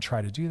that, but you can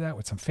try to do that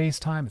with some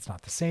FaceTime. It's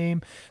not the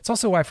same. It's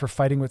also why if we're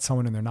fighting with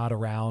someone and they're not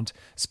around,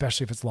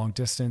 especially if it's long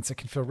distance, it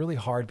can feel really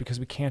hard because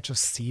we can't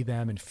just see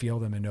them and feel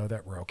them and know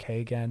that we're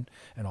okay again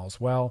and all's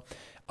well.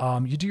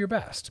 You do your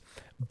best,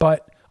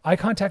 but eye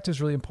contact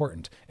is really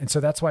important. And so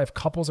that's why if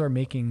couples are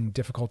making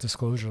difficult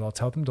disclosures, I'll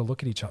tell them to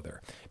look at each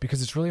other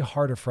because it's really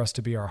harder for us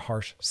to be our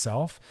harsh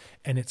self.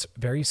 And it's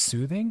very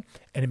soothing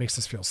and it makes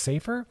us feel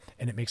safer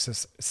and it makes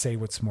us say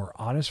what's more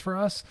honest for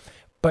us.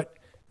 But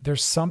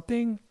there's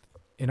something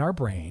in our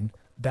brain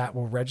that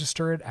will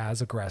register it as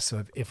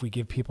aggressive if we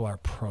give people our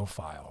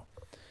profile.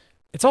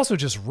 It's also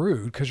just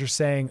rude because you're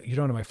saying you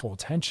don't have my full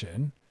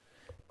attention,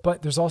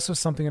 but there's also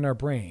something in our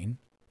brain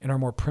in our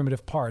more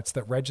primitive parts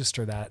that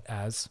register that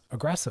as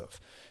aggressive.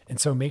 And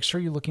so make sure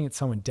you're looking at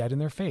someone dead in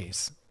their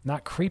face,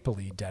 not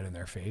creepily dead in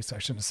their face. I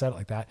shouldn't have said it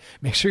like that.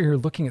 Make sure you're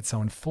looking at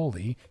someone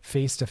fully,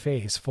 face to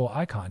face, full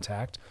eye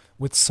contact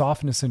with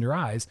softness in your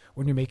eyes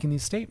when you're making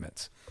these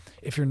statements.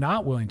 If you're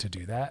not willing to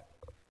do that,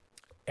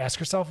 ask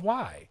yourself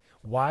why.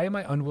 Why am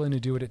I unwilling to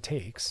do what it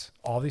takes,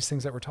 all these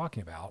things that we're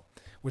talking about,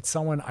 with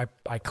someone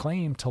I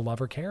claim to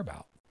love or care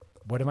about?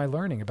 What am I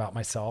learning about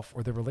myself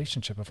or the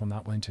relationship if I'm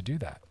not willing to do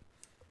that?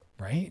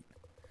 Right?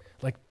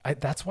 Like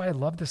that's why I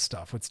love this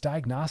stuff. What's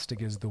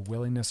diagnostic is the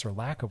willingness or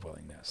lack of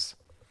willingness.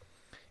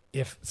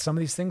 If some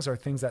of these things are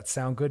things that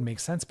sound good, make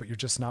sense, but you're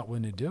just not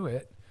willing to do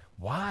it,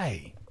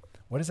 why?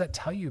 What does that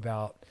tell you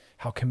about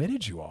how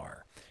committed you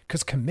are?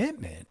 Because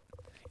commitment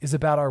is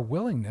about our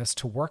willingness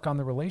to work on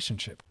the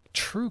relationship.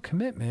 True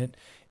commitment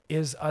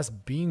is us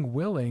being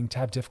willing to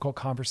have difficult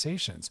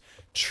conversations.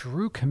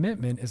 True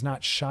commitment is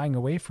not shying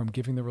away from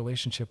giving the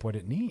relationship what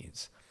it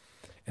needs.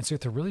 And so you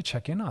have to really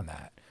check in on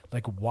that.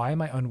 Like, why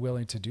am I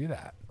unwilling to do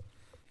that?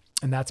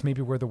 And that's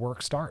maybe where the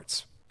work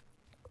starts.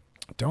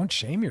 Don't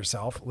shame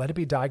yourself. Let it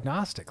be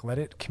diagnostic. Let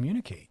it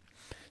communicate.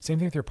 Same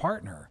thing with your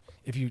partner.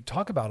 If you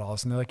talk about all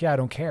this and they're like, yeah, I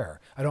don't care.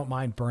 I don't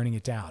mind burning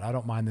it down. I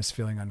don't mind this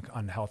feeling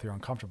unhealthy or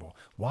uncomfortable.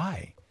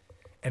 Why?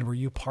 And were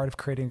you part of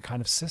creating a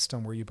kind of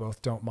system where you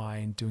both don't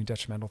mind doing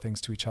detrimental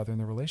things to each other in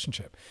the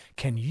relationship?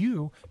 Can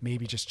you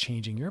maybe just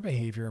changing your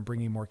behavior and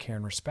bringing more care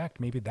and respect?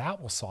 Maybe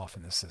that will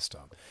soften the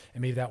system,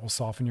 and maybe that will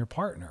soften your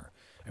partner.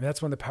 I mean,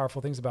 that's one of the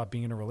powerful things about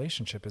being in a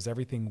relationship is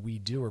everything we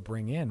do or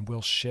bring in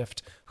will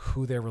shift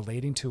who they're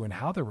relating to and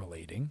how they're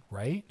relating,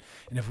 right?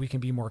 And if we can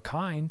be more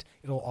kind,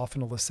 it'll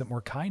often elicit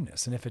more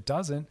kindness. And if it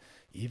doesn't,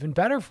 even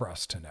better for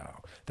us to know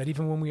that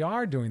even when we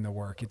are doing the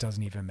work, it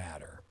doesn't even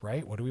matter,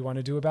 right? What do we want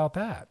to do about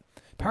that?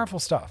 Powerful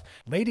stuff.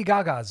 Lady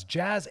Gaga's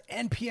Jazz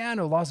and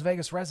Piano Las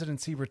Vegas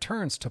residency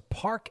returns to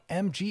Park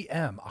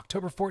MGM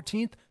October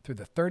 14th through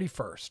the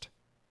 31st.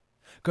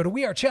 Go to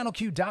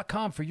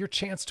wearechannelq.com for your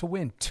chance to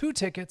win 2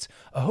 tickets,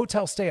 a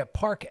hotel stay at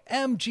Park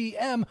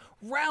MGM,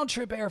 round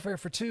trip airfare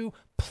for 2,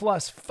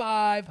 plus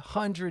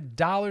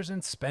 $500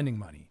 in spending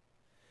money.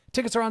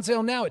 Tickets are on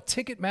sale now at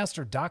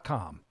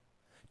Ticketmaster.com.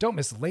 Don't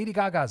miss Lady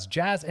Gaga's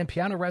Jazz and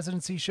Piano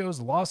residency shows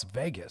Las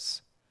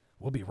Vegas.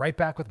 We'll be right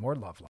back with more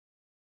Love Line.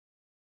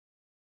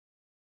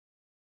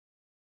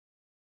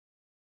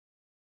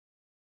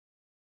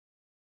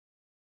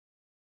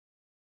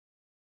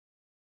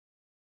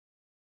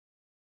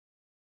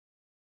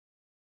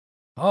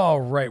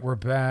 All right, we're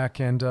back,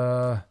 and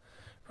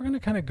we're going to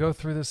kind of go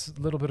through this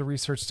little bit of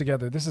research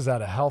together. This is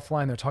out of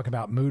Healthline. They're talking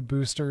about mood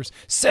boosters,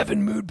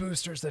 7 mood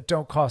boosters that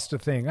don't cost a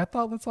thing. I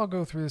thought, let's all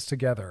go through this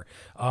together.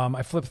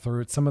 I flipped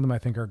through it. Some of them I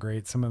think are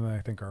great. Some of them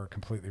I think are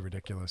completely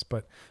ridiculous,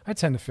 but I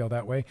tend to feel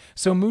that way.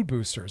 So mood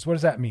boosters, what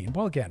does that mean?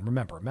 Well, again,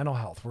 remember, mental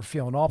health. We're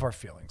feeling all of our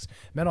feelings.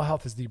 Mental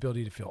health is the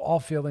ability to feel all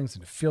feelings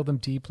and to feel them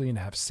deeply and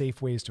have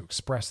safe ways to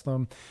express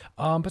them.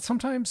 But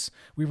sometimes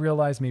we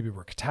realize maybe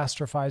we're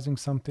catastrophizing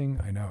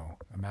something. I know.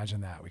 Imagine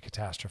that. We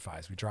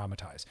catastrophize. We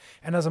dramatize.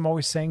 And as I'm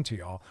always saying to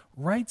y'all,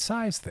 right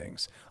size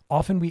things.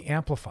 Often we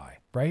amplify,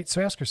 right?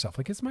 So ask yourself,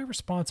 like, is my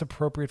response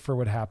appropriate for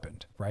what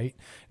happened, right?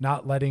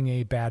 Not letting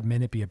a bad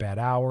minute be a bad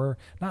hour,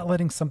 not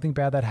letting something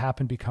bad that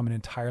happened become an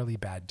entirely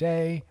bad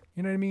day.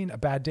 You know what I mean? A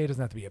bad day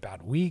doesn't have to be a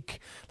bad week.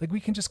 Like, we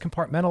can just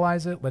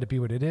compartmentalize it, let it be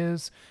what it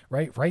is,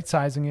 right? Right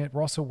sizing it.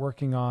 We're also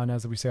working on,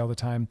 as we say all the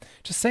time,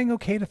 just saying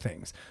okay to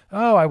things.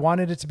 Oh, I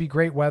wanted it to be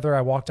great weather.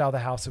 I walked out of the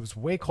house. It was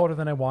way colder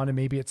than I wanted.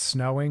 Maybe it's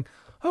snowing.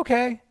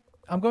 Okay.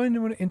 I'm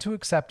going into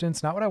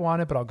acceptance, not what I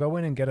wanted, but I'll go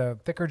in and get a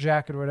thicker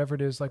jacket or whatever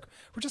it is. Like,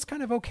 we're just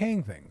kind of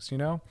okaying things, you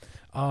know?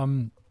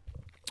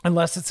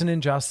 Unless it's an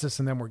injustice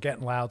and then we're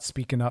getting loud,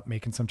 speaking up,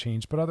 making some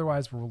change. But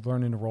otherwise, we're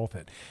learning to roll with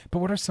it. But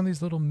what are some of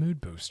these little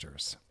mood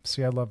boosters?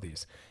 See, I love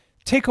these.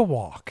 Take a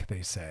walk,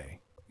 they say.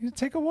 You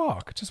take a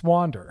walk, just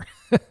wander.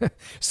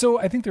 So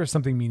I think there's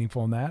something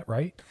meaningful in that,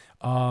 right?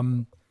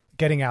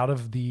 Getting out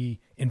of the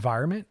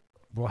environment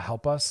will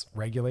help us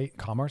regulate,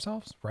 calm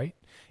ourselves, right?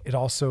 It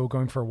also,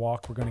 going for a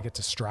walk, we're going to get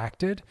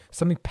distracted.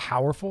 Something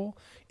powerful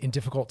in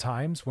difficult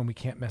times when we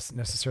can't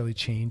necessarily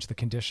change the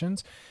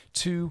conditions,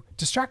 to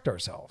distract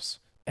ourselves.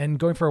 And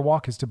going for a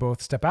walk is to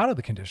both step out of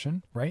the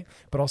condition, right?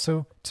 But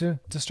also to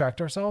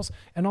distract ourselves.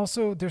 And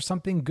also there's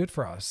something good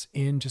for us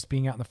in just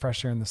being out in the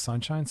fresh air and the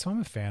sunshine. So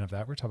I'm a fan of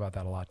that. We're talking about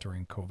that a lot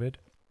during COVID.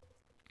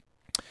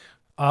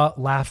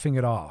 Laughing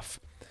it off.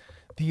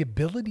 The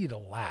ability to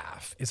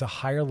laugh is a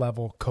higher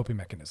level coping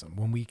mechanism.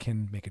 When we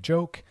can make a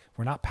joke,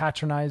 we're not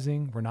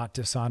patronizing, we're not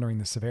dishonoring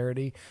the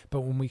severity,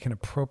 but when we can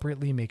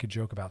appropriately make a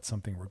joke about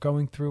something we're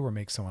going through or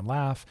make someone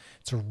laugh,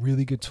 it's a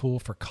really good tool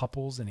for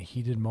couples in a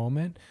heated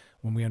moment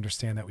when we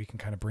understand that we can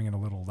kind of bring in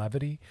a little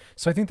levity.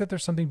 So I think that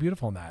there's something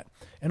beautiful in that.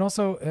 And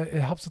also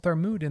it helps with our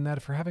mood in that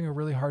if we're having a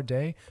really hard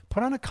day,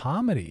 put on a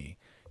comedy.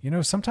 You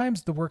know,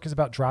 sometimes the work is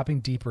about dropping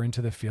deeper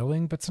into the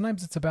feeling, but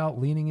sometimes it's about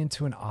leaning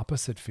into an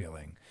opposite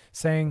feeling,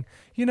 saying,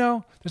 you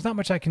know, there's not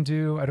much I can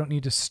do. I don't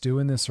need to stew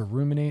in this or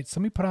ruminate. So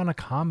let me put on a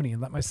comedy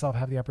and let myself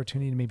have the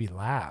opportunity to maybe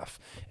laugh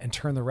and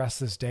turn the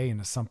rest of this day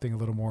into something a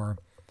little more,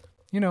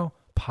 you know,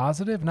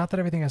 positive. Not that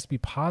everything has to be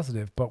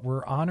positive, but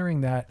we're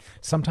honoring that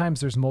sometimes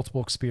there's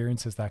multiple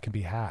experiences that can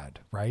be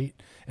had, right?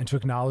 And to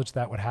acknowledge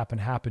that what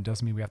happened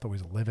doesn't mean we have to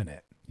always live in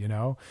it. You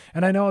know,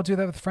 and I know I'll do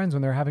that with friends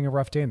when they're having a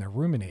rough day and they're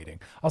ruminating.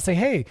 I'll say,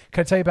 hey,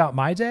 can I tell you about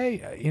my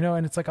day? You know,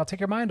 and it's like, I'll take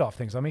your mind off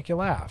things. I'll make you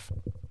laugh.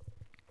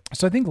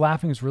 So I think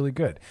laughing is really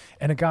good.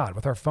 And God,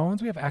 with our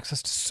phones, we have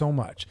access to so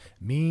much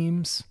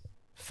memes,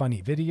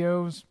 funny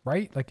videos,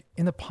 right? Like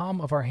in the palm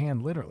of our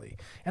hand, literally.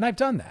 And I've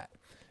done that.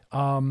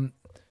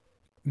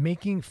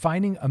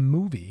 Finding a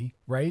movie,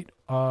 right?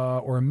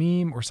 Or a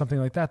meme or something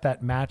like that,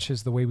 that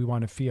matches the way we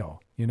want to feel,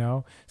 you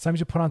know? Sometimes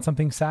you put on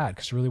something sad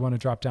because you really want to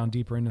drop down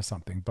deeper into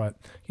something, but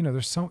you know,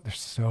 there's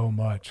so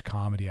much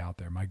comedy out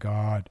there. My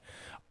God.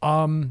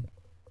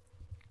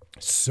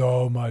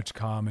 So much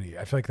comedy.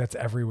 I feel like that's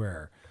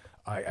everywhere.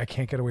 I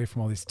can't get away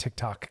from all these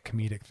TikTok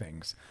comedic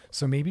things.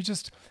 So maybe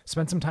just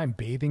spend some time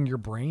bathing your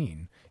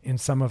brain in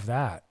some of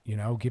that, you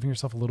know, giving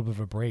yourself a little bit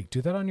of a break.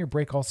 Do that on your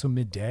break also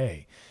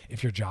midday.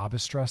 If your job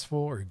is stressful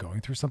or you're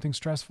going through something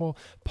stressful,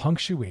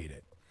 punctuate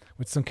it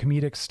with some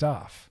comedic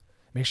stuff.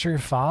 Make sure you're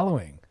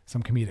following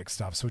some comedic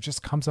stuff so it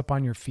just comes up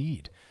on your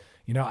feed.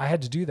 You know, I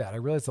had to do that. I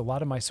realized a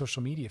lot of my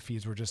social media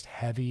feeds were just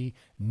heavy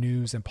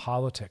news and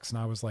politics. And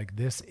I was like,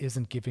 this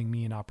isn't giving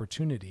me an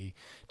opportunity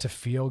to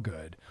feel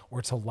good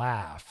or to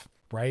laugh,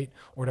 right?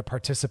 Or to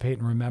participate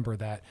and remember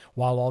that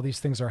while all these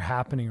things are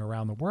happening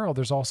around the world,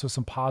 there's also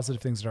some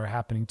positive things that are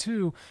happening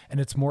too. And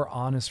it's more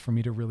honest for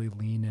me to really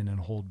lean in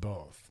and hold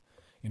both.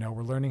 You know,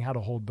 we're learning how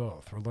to hold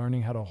both. We're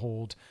learning how to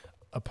hold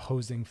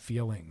opposing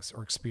feelings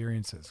or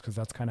experiences because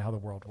that's kind of how the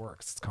world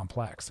works. It's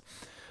complex.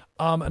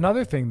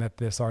 Another thing that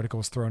this article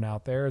has thrown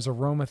out there is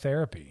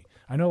aromatherapy.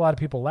 I know a lot of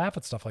people laugh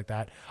at stuff like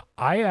that.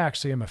 I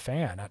actually am a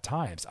fan at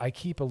times. I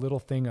keep a little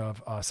thing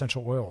of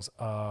essential oils,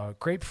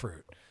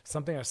 grapefruit,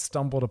 something I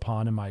stumbled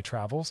upon in my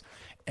travels,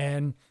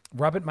 and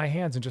rub it in my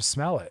hands and just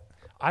smell it.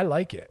 I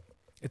like it.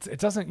 It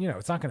doesn't, you know,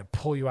 it's not going to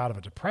pull you out of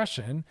a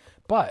depression,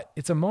 but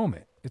it's a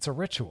moment. It's a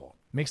ritual.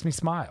 It makes me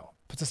smile.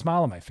 Puts a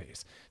smile on my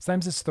face.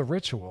 Sometimes it's the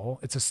ritual.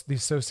 It's the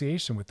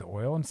association with the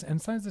oil, and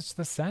sometimes it's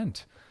the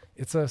scent.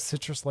 It's a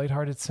citrus,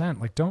 lighthearted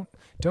scent. Like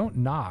don't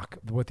knock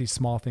what these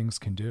small things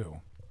can do.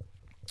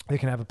 They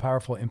can have a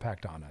powerful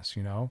impact on us.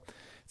 You know,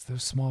 it's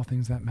those small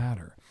things that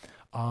matter.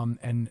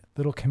 And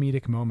little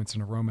comedic moments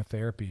in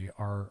aromatherapy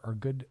are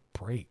good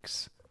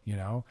breaks. You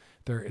know,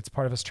 it's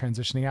part of us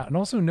transitioning out. And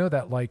also know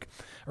that like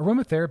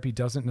aromatherapy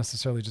doesn't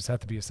necessarily just have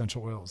to be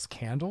essential oils.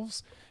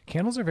 Candles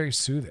are very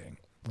soothing.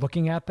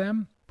 Looking at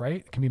them, right?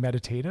 It can be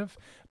meditative,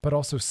 but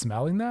also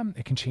smelling them,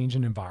 it can change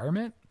an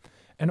environment.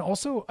 And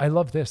also, I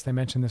love this. They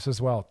mentioned this as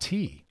well.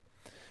 Tea.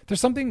 There's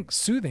something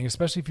soothing,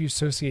 especially if you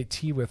associate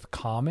tea with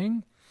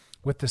calming,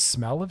 with the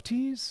smell of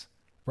teas,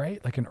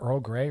 right? Like an Earl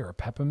Grey or a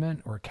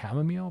peppermint or a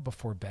chamomile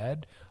before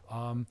bed.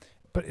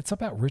 But it's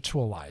about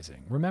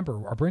ritualizing.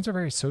 Remember, our brains are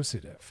very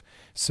associative.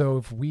 So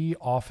if we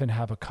often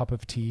have a cup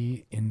of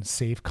tea in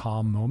safe,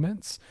 calm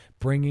moments,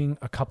 bringing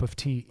a cup of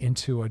tea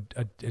into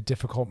a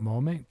difficult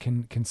moment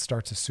can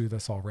start to soothe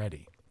us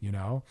already, you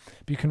know?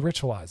 But you can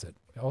ritualize it.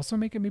 Also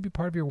make it maybe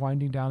part of your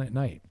winding down at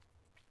night.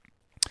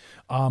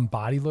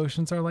 Body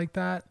lotions are like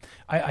that.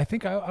 I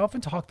think I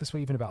often talk this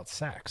way even about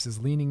sex, is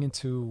leaning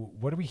into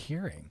what are we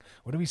hearing?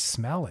 What are we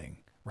smelling,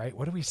 right?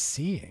 What are we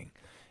seeing?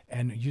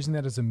 And using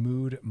that as a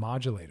mood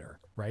modulator,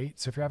 right?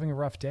 So if you're having a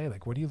rough day,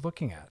 like what are you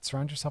looking at?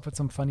 Surround yourself with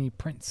some funny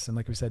prints and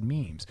like we said,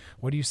 memes.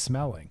 What are you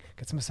smelling?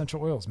 Get some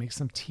essential oils, make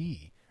some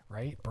tea,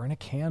 right? Burn a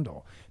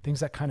candle, things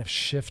that kind of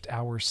shift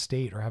our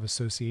state or have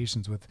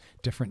associations with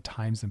different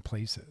times and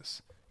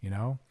places,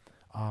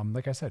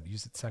 like I said,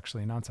 use it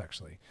sexually and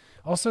non-sexually.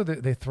 Also,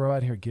 they throw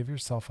out here, give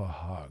yourself a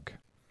hug.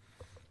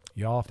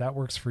 Y'all, if that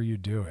works for you,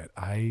 do it.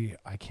 I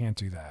can't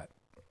do that.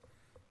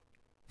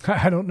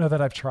 I don't know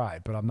that I've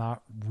tried, but I'm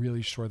not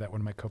really sure that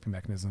one of my coping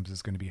mechanisms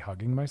is going to be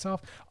hugging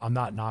myself. I'm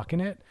not knocking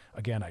it.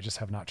 Again, I just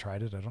have not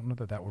tried it. I don't know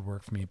that that would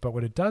work for me. But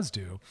what it does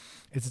do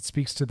is it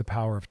speaks to the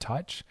power of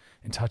touch,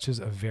 and touch is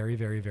a very,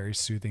 very, very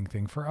soothing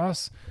thing for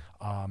us.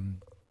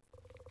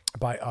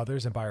 By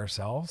others and by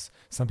ourselves.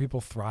 Some people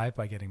thrive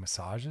by getting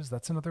massages.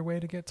 That's another way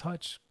to get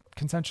touch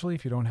consensually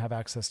if you don't have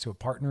access to a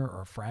partner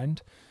or a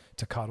friend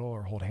to cuddle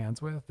or hold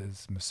hands with,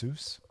 is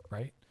masseuse,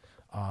 right?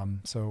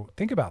 So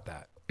think about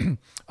that. We're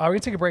gonna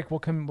take a break. We'll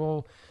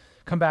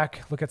come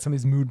back, look at some of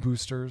these mood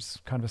boosters,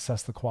 kind of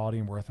assess the quality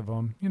and worth of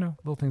them.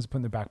 Little things to put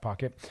in the back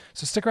pocket.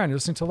 So stick around. You're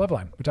listening to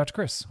Loveline with Dr.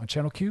 Chris on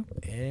Channel Q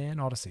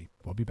and Odyssey.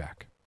 We'll be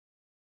back.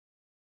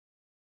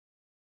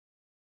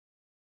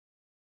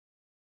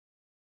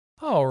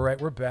 All right,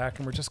 we're back,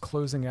 and we're just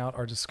closing out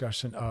our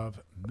discussion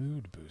of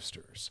mood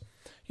boosters.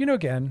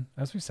 Again,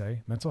 as we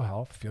say, mental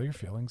health, feel your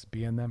feelings,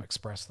 be in them,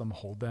 express them,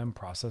 hold them,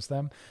 process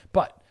them.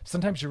 But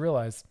sometimes you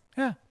realize,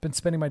 been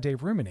spending my day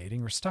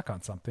ruminating or stuck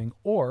on something,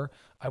 or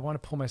I want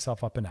to pull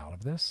myself up and out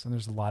of this. And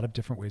there's a lot of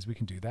different ways we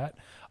can do that.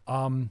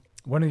 One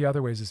of the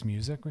other ways is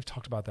music. We've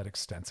talked about that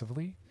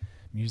extensively.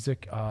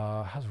 Music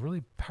has a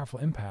really powerful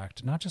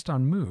impact, not just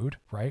on mood,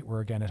 right?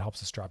 Where again, it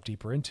helps us drop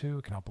deeper into,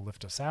 it can help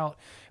lift us out.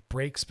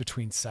 Breaks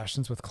between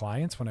sessions with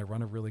clients when I want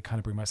to really kind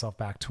of bring myself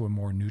back to a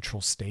more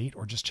neutral state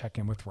or just check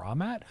in with where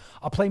I'm at.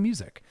 I'll play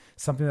music,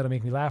 something that'll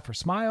make me laugh or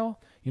smile.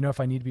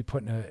 If I need to be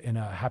put in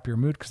a happier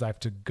mood because I have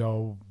to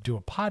go do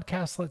a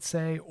podcast, let's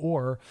say,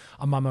 or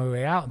I'm on my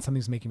way out and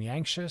something's making me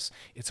anxious.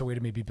 It's a way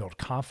to maybe build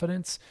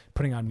confidence,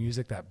 putting on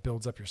music that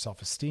builds up your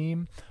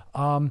self-esteem.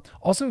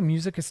 Also,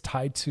 music is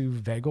tied to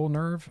vagal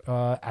nerve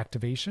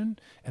activation,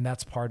 and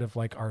that's part of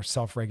like our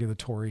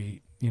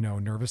self-regulatory,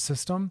 nervous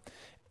system.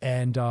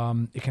 And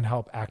it can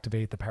help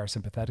activate the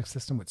parasympathetic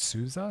system, which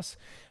soothes us.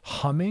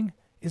 Humming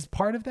is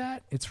part of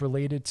that. It's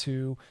related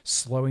to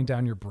slowing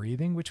down your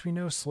breathing, which we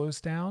know slows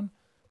down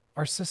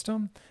our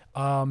system.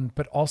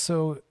 But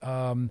also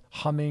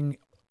humming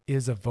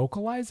is a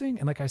vocalizing.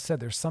 And like I said,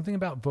 there's something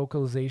about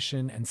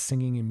vocalization and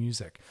singing in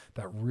music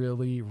that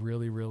really,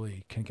 really,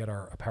 really can get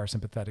our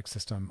parasympathetic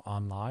system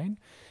online.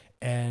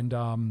 And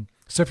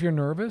so if you're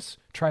nervous,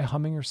 try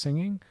humming or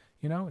singing.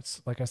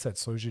 It's like I said,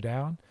 slows you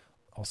down,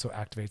 also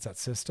activates that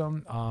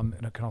system.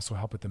 And it can also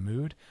help with the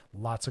mood.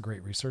 Lots of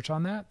great research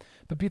on that.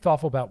 But be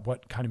thoughtful about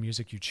what kind of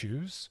music you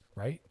choose,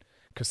 right?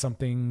 Because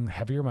something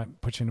heavier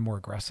might put you in a more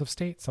aggressive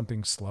state.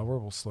 Something slower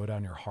will slow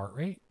down your heart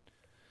rate.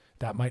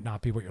 That might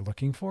not be what you're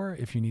looking for.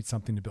 If you need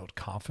something to build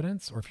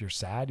confidence, or if you're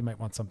sad, you might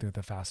want something with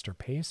a faster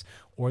pace,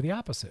 or the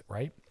opposite,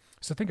 right?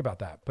 So think about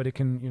that. But it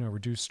can,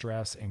 reduce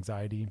stress,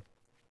 anxiety.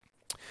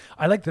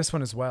 I like this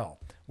one as well.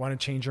 Want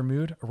to change your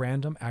mood? A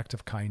random act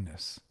of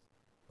kindness.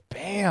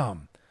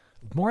 Bam!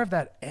 More of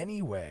that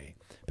anyway.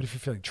 But if you're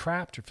feeling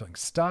trapped, you're feeling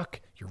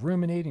stuck, you're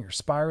ruminating, you're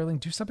spiraling,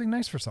 do something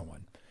nice for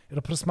someone.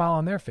 It'll put a smile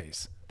on their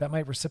face. That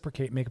might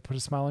reciprocate, make it put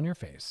a smile on your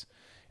face.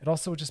 It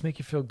also would just make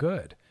you feel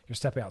good. You're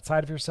stepping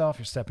outside of yourself.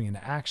 You're stepping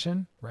into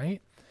action,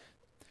 right?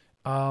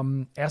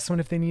 Ask someone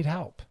if they need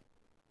help.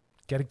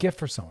 Get a gift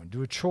for someone.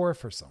 Do a chore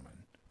for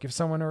someone. Give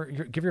someone or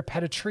give your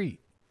pet a treat.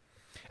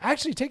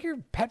 Actually, take your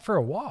pet for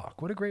a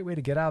walk. What a great way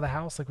to get out of the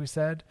house, like we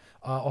said.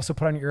 Also,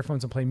 put on your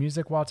earphones and play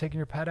music while taking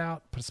your pet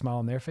out. Put a smile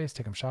on their face.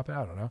 Take them shopping.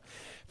 I don't know.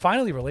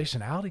 Finally,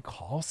 relationality.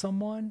 Call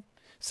someone.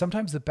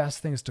 Sometimes the best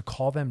thing is to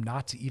call them,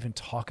 not to even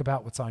talk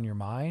about what's on your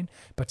mind,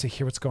 but to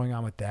hear what's going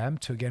on with them,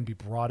 to again be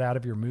brought out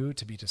of your mood,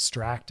 to be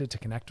distracted, to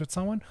connect with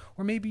someone.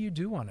 Or maybe you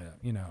do want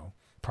to,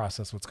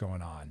 process what's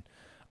going on.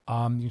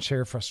 You can share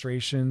your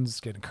frustrations,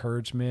 get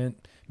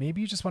encouragement. Maybe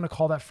you just want to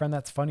call that friend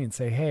that's funny and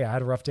say, hey, I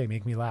had a rough day,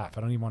 make me laugh.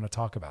 I don't even want to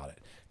talk about it,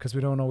 because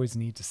we don't always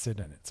need to sit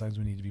in it. Sometimes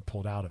we need to be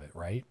pulled out of it,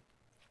 right?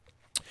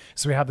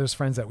 So we have those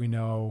friends that we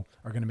know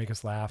are going to make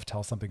us laugh,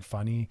 tell something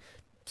funny,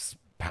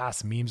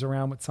 pass memes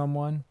around with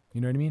someone. You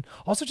know what I mean?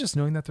 Also, just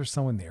knowing that there's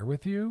someone there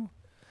with you.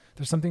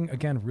 There's something,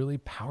 again, really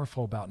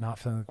powerful about not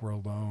feeling like we're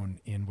alone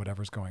in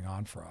whatever's going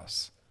on for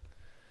us.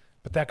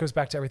 But that goes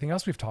back to everything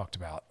else we've talked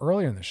about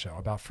earlier in the show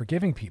about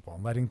forgiving people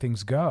and letting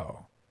things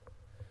go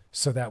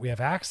so that we have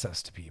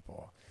access to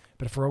people.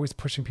 But if we're always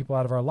pushing people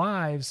out of our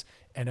lives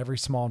and every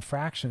small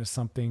infraction is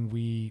something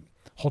we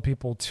hold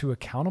people too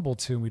accountable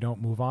to, and we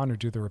don't move on or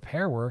do the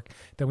repair work,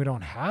 then we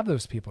don't have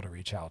those people to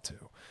reach out to.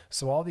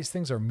 So all these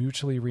things are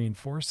mutually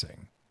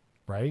reinforcing,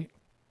 right?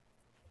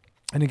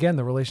 And again,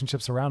 the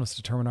relationships around us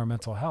determine our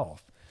mental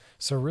health.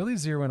 So really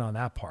zero in on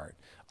that part.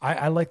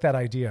 I like that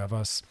idea of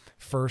us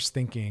first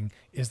thinking,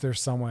 is there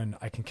someone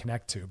I can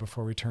connect to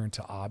before we turn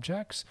to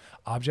objects?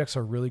 Objects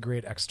are really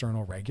great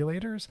external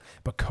regulators,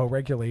 but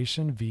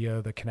co-regulation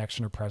via the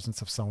connection or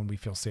presence of someone we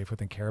feel safe with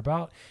and care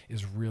about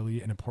is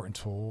really an important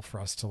tool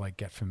for us to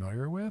get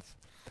familiar with.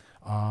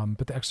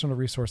 But the external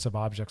resource of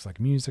objects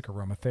like music,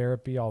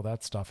 aromatherapy, all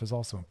that stuff is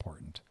also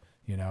important.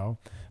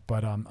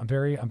 but I'm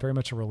very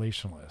much a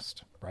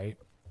relationalist, right?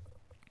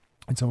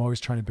 And so I'm always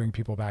trying to bring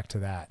people back to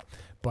that,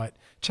 but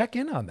check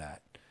in on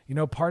that.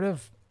 Part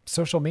of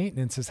social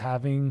maintenance is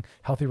having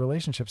healthy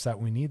relationships that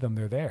when we need them,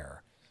 they're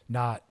there,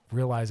 not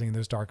realizing in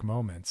those dark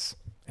moments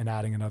and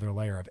adding another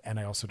layer of, and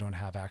I also don't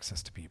have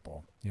access to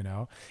people,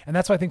 and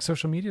that's why I think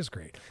social media is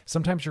great.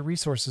 Sometimes your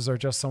resources are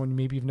just someone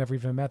maybe you've never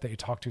even met that you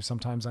talk to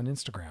sometimes on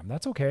Instagram.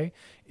 That's okay.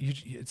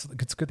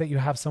 It's good that you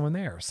have someone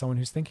there, someone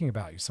who's thinking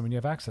about you, someone you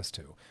have access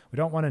to. We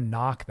don't want to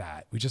knock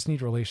that. We just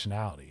need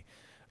relationality.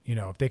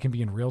 If they can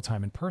be in real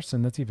time in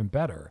person, that's even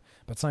better.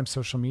 But sometimes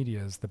social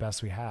media is the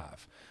best we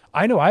have.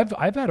 I know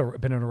I've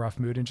been in a rough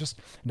mood and just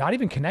not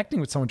even connecting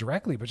with someone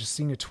directly, but just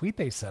seeing a tweet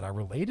they said, I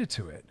related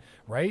to it,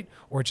 right?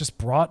 Or it just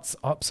brought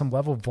up some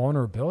level of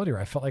vulnerability, or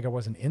I felt like I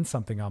wasn't in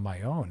something on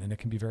my own, and it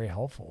can be very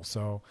helpful.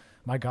 So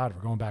my God,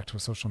 we're going back to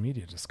a social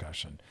media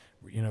discussion.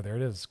 There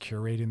it is,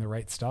 curating the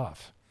right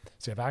stuff,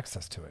 so you have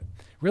access to it.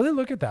 Really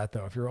look at that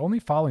though. If you're only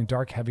following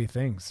dark, heavy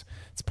things,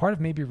 it's part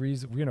of maybe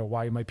reason,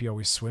 why you might be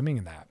always swimming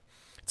in that.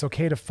 It's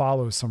okay to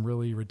follow some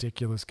really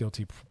ridiculous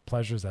guilty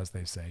pleasures, as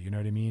they say, you know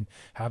what I mean?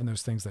 Having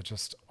those things that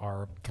just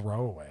are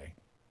throwaway.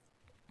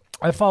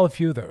 I follow a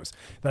few of those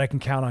that I can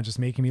count on just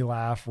making me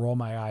laugh, roll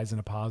my eyes in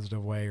a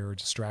positive way, or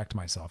distract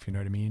myself, you know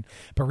what I mean?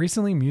 But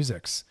recently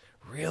music's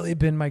really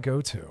been my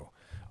go-to,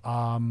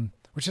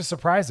 which is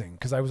surprising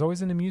because I was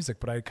always into music,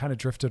 but I kind of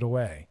drifted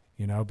away.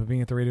 But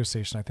being at the radio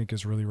station, I think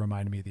has really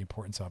reminded me of the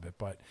importance of it.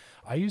 But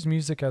I use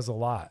music as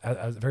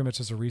very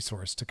much as a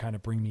resource to kind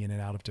of bring me in and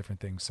out of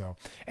different things. So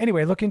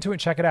anyway, look into it and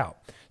check it out.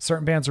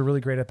 Certain bands are really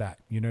great at that.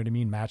 You know what I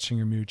mean? Matching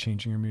your mood,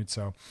 changing your mood.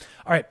 So,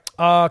 all right.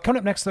 Coming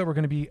up next though, we're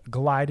going to be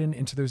gliding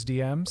into those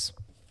DMs.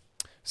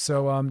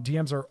 So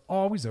DMs are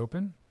always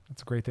open.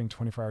 That's a great thing.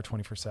 24-hour,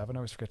 24/7. I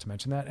always forget to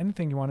mention that.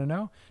 Anything you want to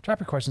know,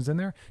 drop your questions in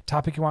there.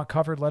 Topic you want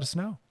covered, let us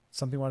know.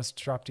 Something you want us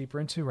to drop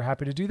deeper into, we're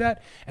happy to do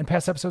that. And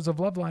past episodes of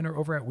Loveline are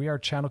over at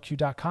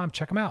wearechannelq.com.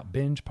 Check them out.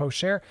 Binge, post,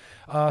 share.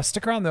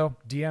 Stick around, though.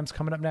 DMs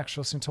coming up next.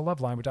 You're listening to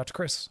Loveline with Dr.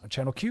 Chris on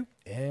Channel Q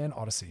and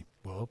Odyssey.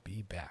 We'll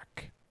be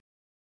back.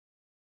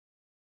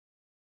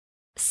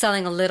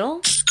 Selling a little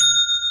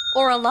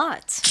or a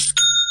lot?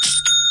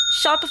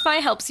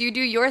 Shopify helps you do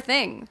your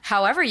thing,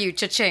 however you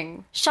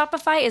cha-ching.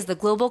 Shopify is the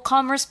global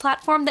commerce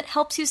platform that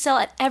helps you sell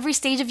at every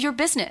stage of your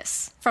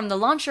business. From the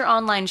launch your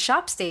online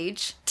shop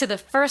stage, to the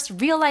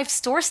first real-life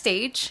store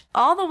stage,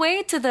 all the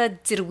way to the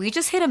did we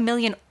just hit 1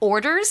 million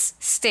orders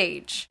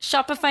stage.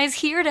 Shopify is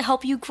here to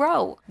help you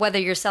grow. Whether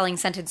you're selling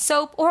scented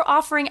soap or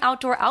offering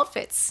outdoor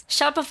outfits,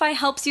 Shopify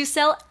helps you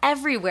sell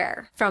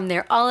everywhere. From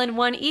their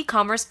all-in-one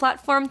e-commerce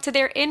platform to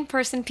their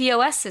in-person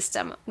POS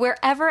system,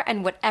 wherever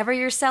and whatever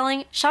you're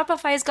selling,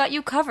 Shopify's got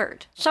you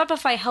covered.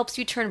 Shopify helps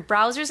you turn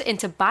browsers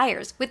into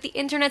buyers with the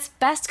internet's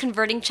best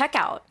converting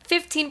checkout.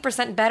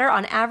 15% better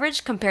on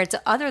average compared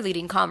to other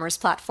leading commerce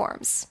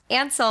platforms.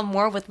 And sell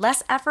more with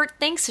less effort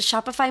thanks to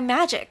Shopify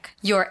Magic,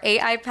 your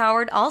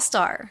AI-powered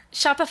all-star.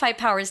 Shopify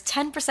powers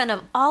 10%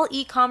 of all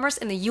e-commerce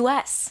in the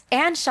US.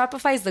 And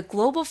Shopify is the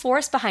global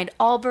force behind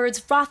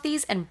Allbirds,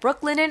 Rothy's, and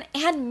Brooklinen,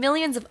 and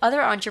millions of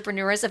other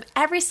entrepreneurs of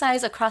every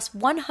size across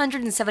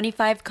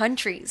 175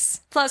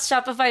 countries. Plus,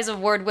 Shopify's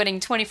award-winning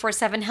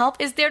 24/7 help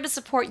is there to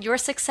support your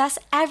success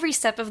every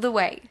step of the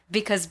way.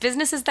 Because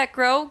businesses that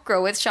grow,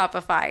 grow with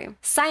Shopify.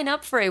 Sign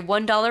up for a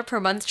 $1 per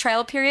month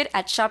trial period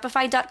at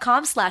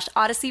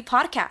shopify.com/Odyssey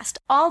Podcast,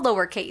 all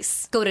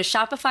lowercase. Go to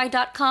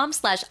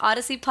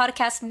shopify.com/Odyssey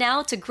Podcast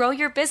now to grow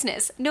your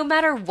business, no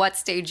matter what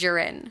stage you're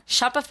in.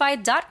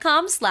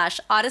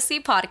 Shopify.com/Odyssey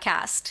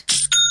Podcast.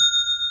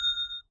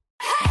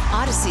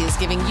 Odyssey is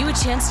giving you a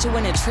chance to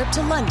win a trip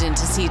to London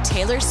to see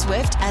Taylor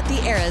Swift at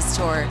the Eras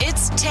Tour.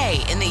 It's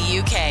Tay in the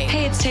UK.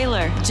 Hey, it's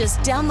Taylor. Just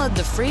download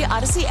the free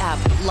Odyssey app,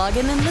 log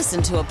in and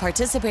listen to a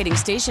participating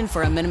station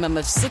for a minimum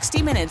of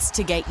 60 minutes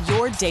to get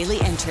your daily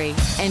entry.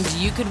 And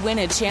you could win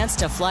a chance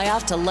to fly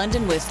off to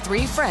London with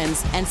 3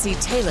 friends and see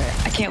Taylor.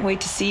 I can't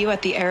wait to see you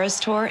at the Eras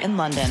Tour in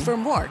London. For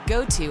more,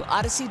 go to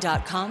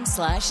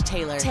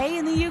odyssey.com/Taylor. Tay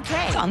in the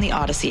UK. It's on the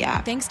Odyssey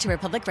app. Thanks to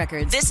Republic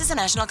Records. This is a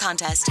national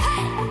contest.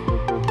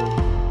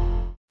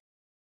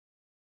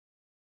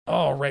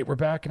 All right, we're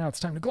back, and now it's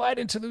time to glide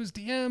into those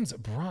DMs,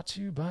 brought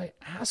to you by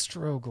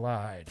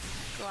Astroglide.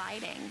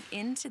 Gliding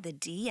into the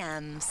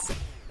DMs.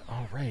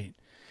 All right.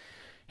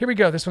 Here we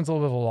go. This one's a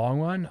little bit of a long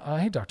one.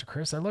 Hey, Dr.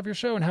 Chris, I love your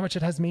show and how much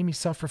it has made me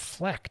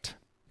self-reflect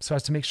so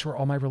as to make sure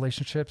all my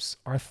relationships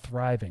are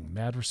thriving.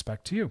 Mad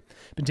respect to you.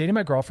 Been dating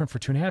my girlfriend for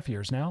 2.5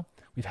 years now.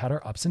 We've had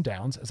our ups and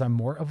downs as I'm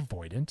more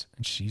avoidant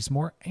and she's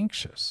more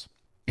anxious.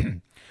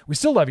 We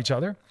still love each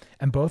other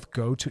and both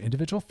go to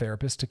individual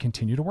therapists to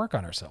continue to work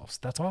on ourselves.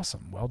 That's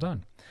awesome. Well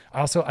done.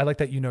 I like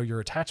that you know your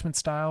attachment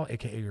style,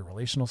 aka your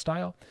relational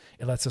style.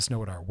 It lets us know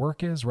what our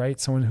work is, right?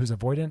 Someone who's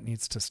avoidant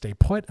needs to stay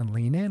put and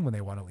lean in when they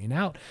want to lean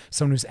out.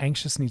 Someone who's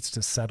anxious needs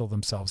to settle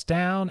themselves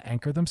down,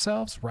 anchor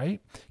themselves,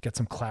 right? Get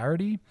some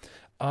clarity.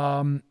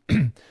 A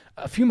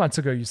few months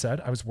ago, you said,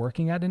 I was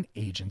working at an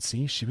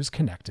agency she was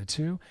connected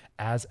to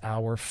as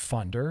our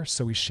funder.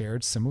 So we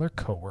shared similar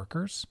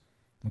coworkers.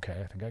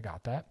 Okay, I think I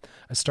got that.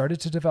 I started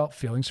to develop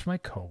feelings for my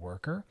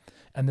coworker,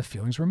 and the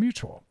feelings were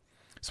mutual.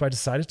 So I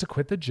decided to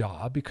quit the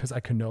job because I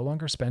could no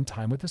longer spend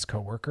time with this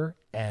coworker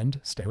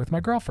and stay with my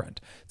girlfriend.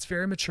 It's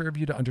very mature of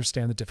you to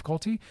understand the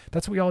difficulty.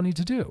 That's what we all need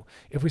to do.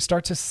 If we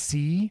start to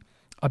see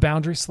a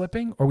boundary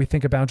slipping, or we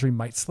think a boundary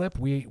might slip,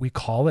 we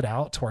call it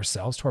out to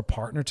ourselves, to our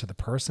partner, to the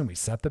person. We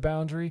set the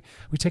boundary.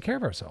 We take care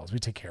of ourselves. We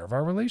take care of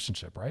our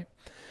relationship, right?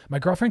 My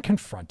girlfriend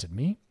confronted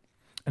me,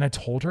 and I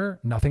told her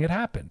nothing had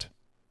happened.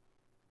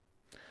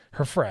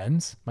 Her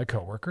friends, my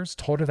coworkers,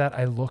 told her that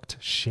I looked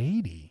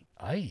shady.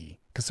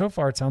 Because so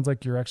far it sounds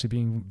like you're actually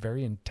being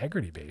very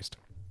integrity-based.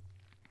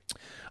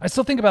 I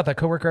still think about that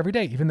coworker every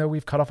day, even though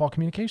we've cut off all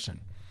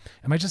communication.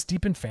 Am I just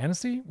deep in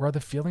fantasy, or are the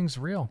feelings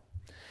real?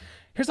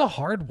 Here's a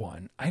hard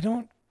one. I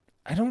don't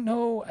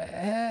know.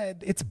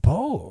 It's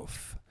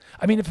both.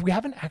 I mean, if we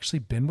haven't actually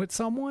been with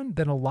someone,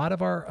 then a lot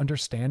of our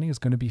understanding is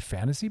going to be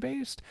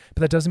fantasy-based,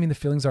 but that doesn't mean the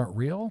feelings aren't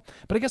real.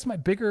 But I guess my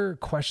bigger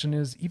question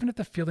is, even if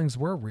the feelings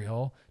were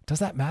real, does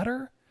that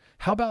matter?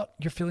 How about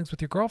your feelings with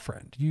your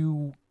girlfriend?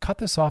 You cut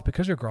this off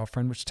because your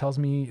girlfriend, which tells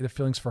me the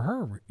feelings for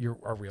her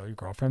are real, your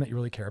girlfriend, that you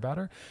really care about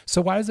her.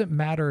 So why does it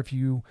matter if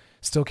you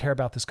still care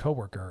about this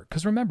coworker?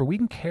 Because remember, we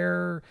can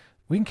care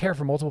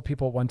for multiple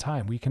people at one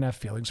time. We can have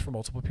feelings for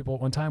multiple people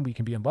at one time. We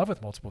can be in love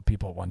with multiple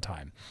people at one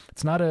time.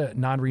 It's not a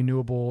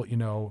non-renewable,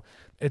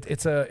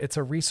 it's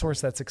a resource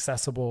that's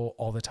accessible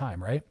all the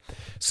time, right?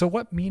 So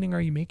what meaning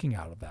are you making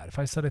out of that? If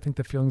I said I think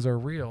the feelings are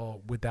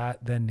real, would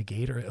that then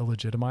negate or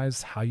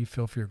illegitimize how you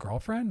feel for your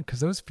girlfriend?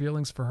 Because those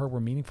feelings for her were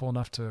meaningful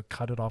enough to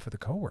cut it off with a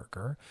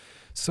coworker.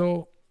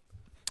 So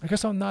I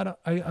guess I'm not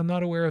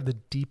aware of the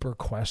deeper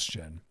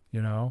question.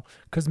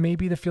 Because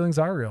maybe the feelings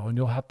are real, and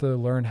you'll have to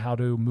learn how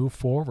to move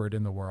forward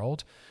in the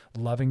world,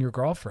 loving your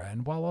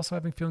girlfriend while also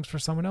having feelings for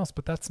someone else.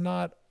 But that's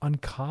not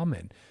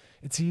uncommon.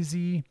 It's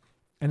easy,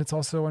 and it's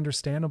also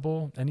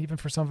understandable, and even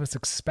for some of us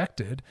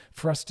expected,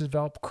 for us to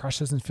develop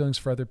crushes and feelings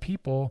for other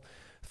people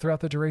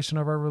throughout the duration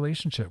of our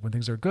relationship. When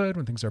things are good,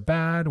 when things are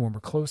bad, when we're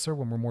closer,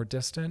 when we're more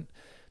distant.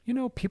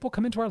 People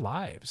come into our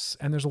lives,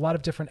 and there's a lot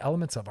of different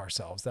elements of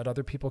ourselves that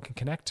other people can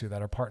connect to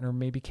that our partner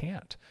maybe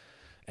can't.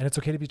 And it's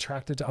okay to be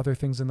attracted to other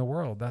things in the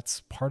world.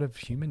 That's part of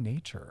human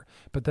nature.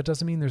 But that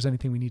doesn't mean there's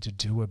anything we need to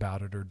do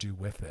about it or do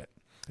with it.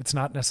 It's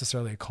not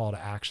necessarily a call to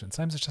action.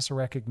 Sometimes it's just a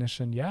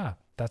recognition, yeah,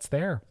 that's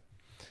there.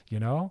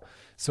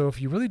 So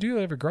if you really do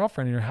have a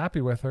girlfriend and you're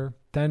happy with her,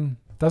 then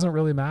it doesn't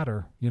really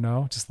matter.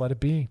 Just let it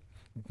be.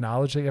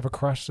 Acknowledge that you have a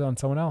crush on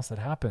someone else. That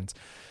happens.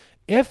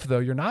 If, though,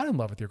 you're not in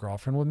love with your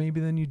girlfriend, well,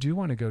 maybe then you do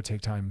want to go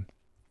take time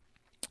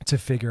to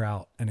figure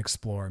out and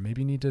explore.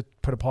 Maybe you need to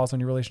put a pause on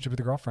your relationship with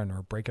your girlfriend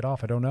or break it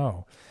off. I don't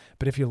know.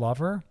 But if you love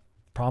her,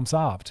 problem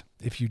solved.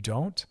 If you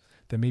don't,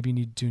 then maybe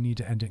you do need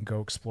to end it and go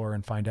explore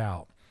and find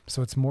out.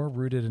 So it's more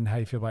rooted in how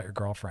you feel about your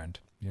girlfriend,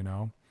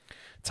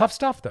 Tough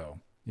stuff though,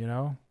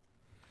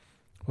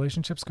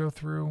 Relationships go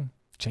through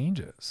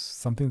changes.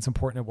 Something that's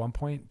important at one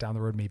point down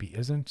the road maybe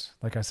isn't.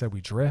 Like I said,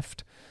 we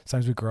drift.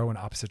 Sometimes we grow in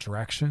opposite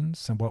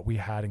directions, and what we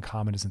had in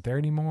common isn't there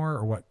anymore,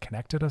 or what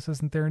connected us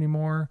isn't there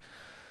anymore.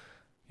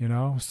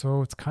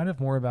 So it's kind of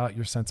more about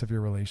your sense of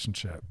your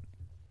relationship.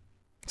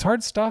 It's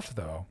hard stuff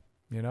though.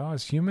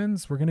 As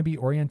humans, we're going to be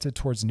oriented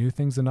towards new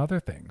things and other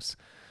things.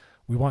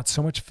 We want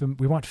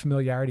we want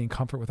familiarity and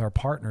comfort with our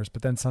partners,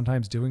 but then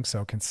sometimes doing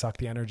so can suck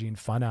the energy and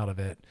fun out of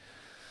it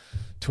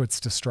to its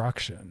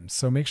destruction.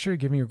 So make sure you're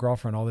giving your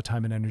girlfriend all the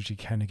time and energy you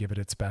can to give it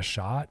its best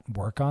shot.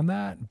 Work on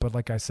that. But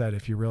like I said,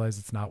 if you realize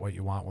it's not what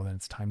you want, well, then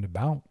it's time to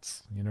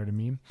bounce. You know what I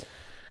mean?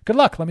 Good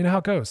luck. Let me know how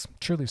it goes.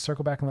 Truly,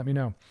 circle back and let me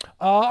know.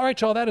 All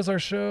right, y'all. That is our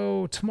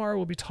show. Tomorrow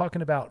we'll be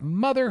talking about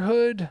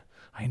motherhood.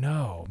 I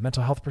know.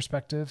 Mental health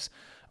perspectives.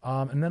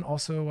 And then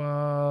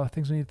also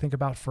things we need to think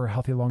about for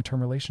healthy long-term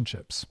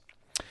relationships.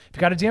 If you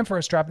got a DM for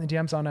us, drop in the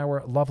DMs on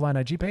our Loveline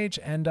IG page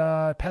and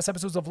past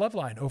episodes of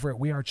Loveline over at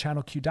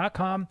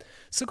wearechannelq.com.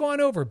 So go on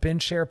over,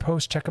 binge, share,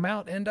 post, check them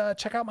out, and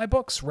check out my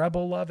books,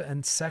 Rebel Love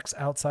and Sex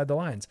Outside the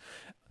Lines.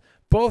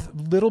 Both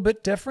a little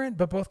bit different,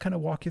 but both kind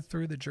of walk you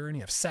through the journey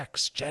of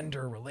sex,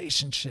 gender,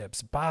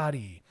 relationships,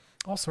 body,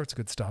 all sorts of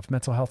good stuff,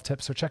 mental health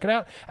tips. So check it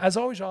out. As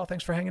always, y'all,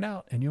 thanks for hanging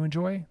out, and you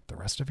enjoy the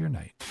rest of your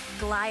night.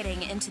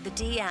 Gliding into the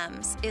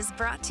DMs is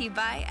brought to you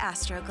by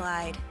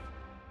Astroglide.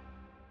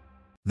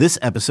 This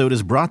episode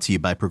is brought to you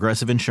by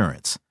Progressive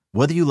Insurance.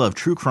 Whether you love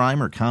true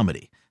crime or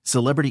comedy,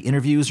 celebrity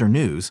interviews or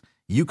news,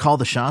 you call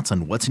the shots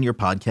on what's in your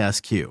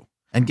podcast queue.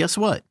 And guess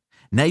what?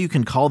 Now you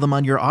can call them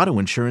on your auto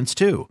insurance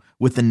too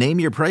with the Name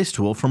Your Price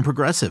tool from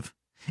Progressive.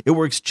 It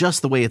works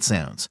just the way it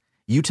sounds.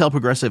 You tell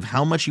Progressive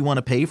how much you want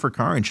to pay for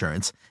car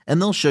insurance, and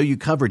they'll show you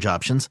coverage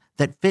options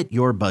that fit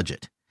your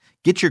budget.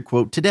 Get your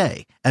quote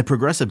today at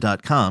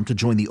Progressive.com to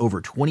join the over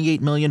 28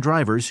 million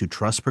drivers who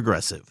trust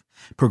Progressive.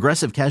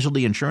 Progressive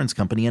Casualty Insurance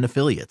Company and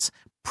Affiliates.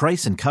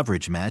 Price and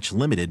coverage match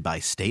limited by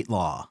state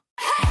law.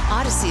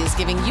 Odyssey is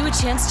giving you a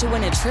chance to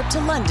win a trip to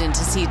London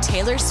to see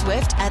Taylor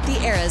Swift at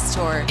the Eras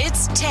Tour.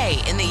 It's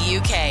Tay in the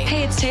UK.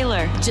 Hey, it's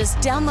Taylor. Just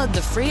download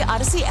the free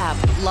Odyssey app,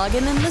 log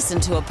in and listen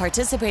to a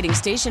participating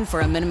station for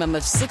a minimum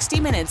of 60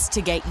 minutes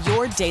to get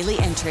your daily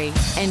entry.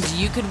 And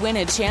you could win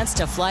a chance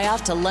to fly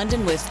off to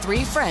London with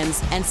 3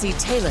 friends and see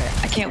Taylor.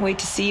 I can't wait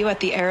to see you at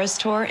the Eras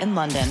Tour in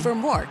London. For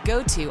more,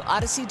 go to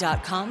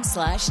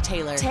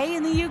odyssey.com/Taylor. Tay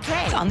in the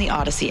UK. On the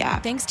Odyssey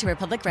app. Thanks to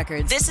Republic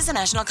Records. This is a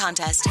national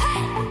contest.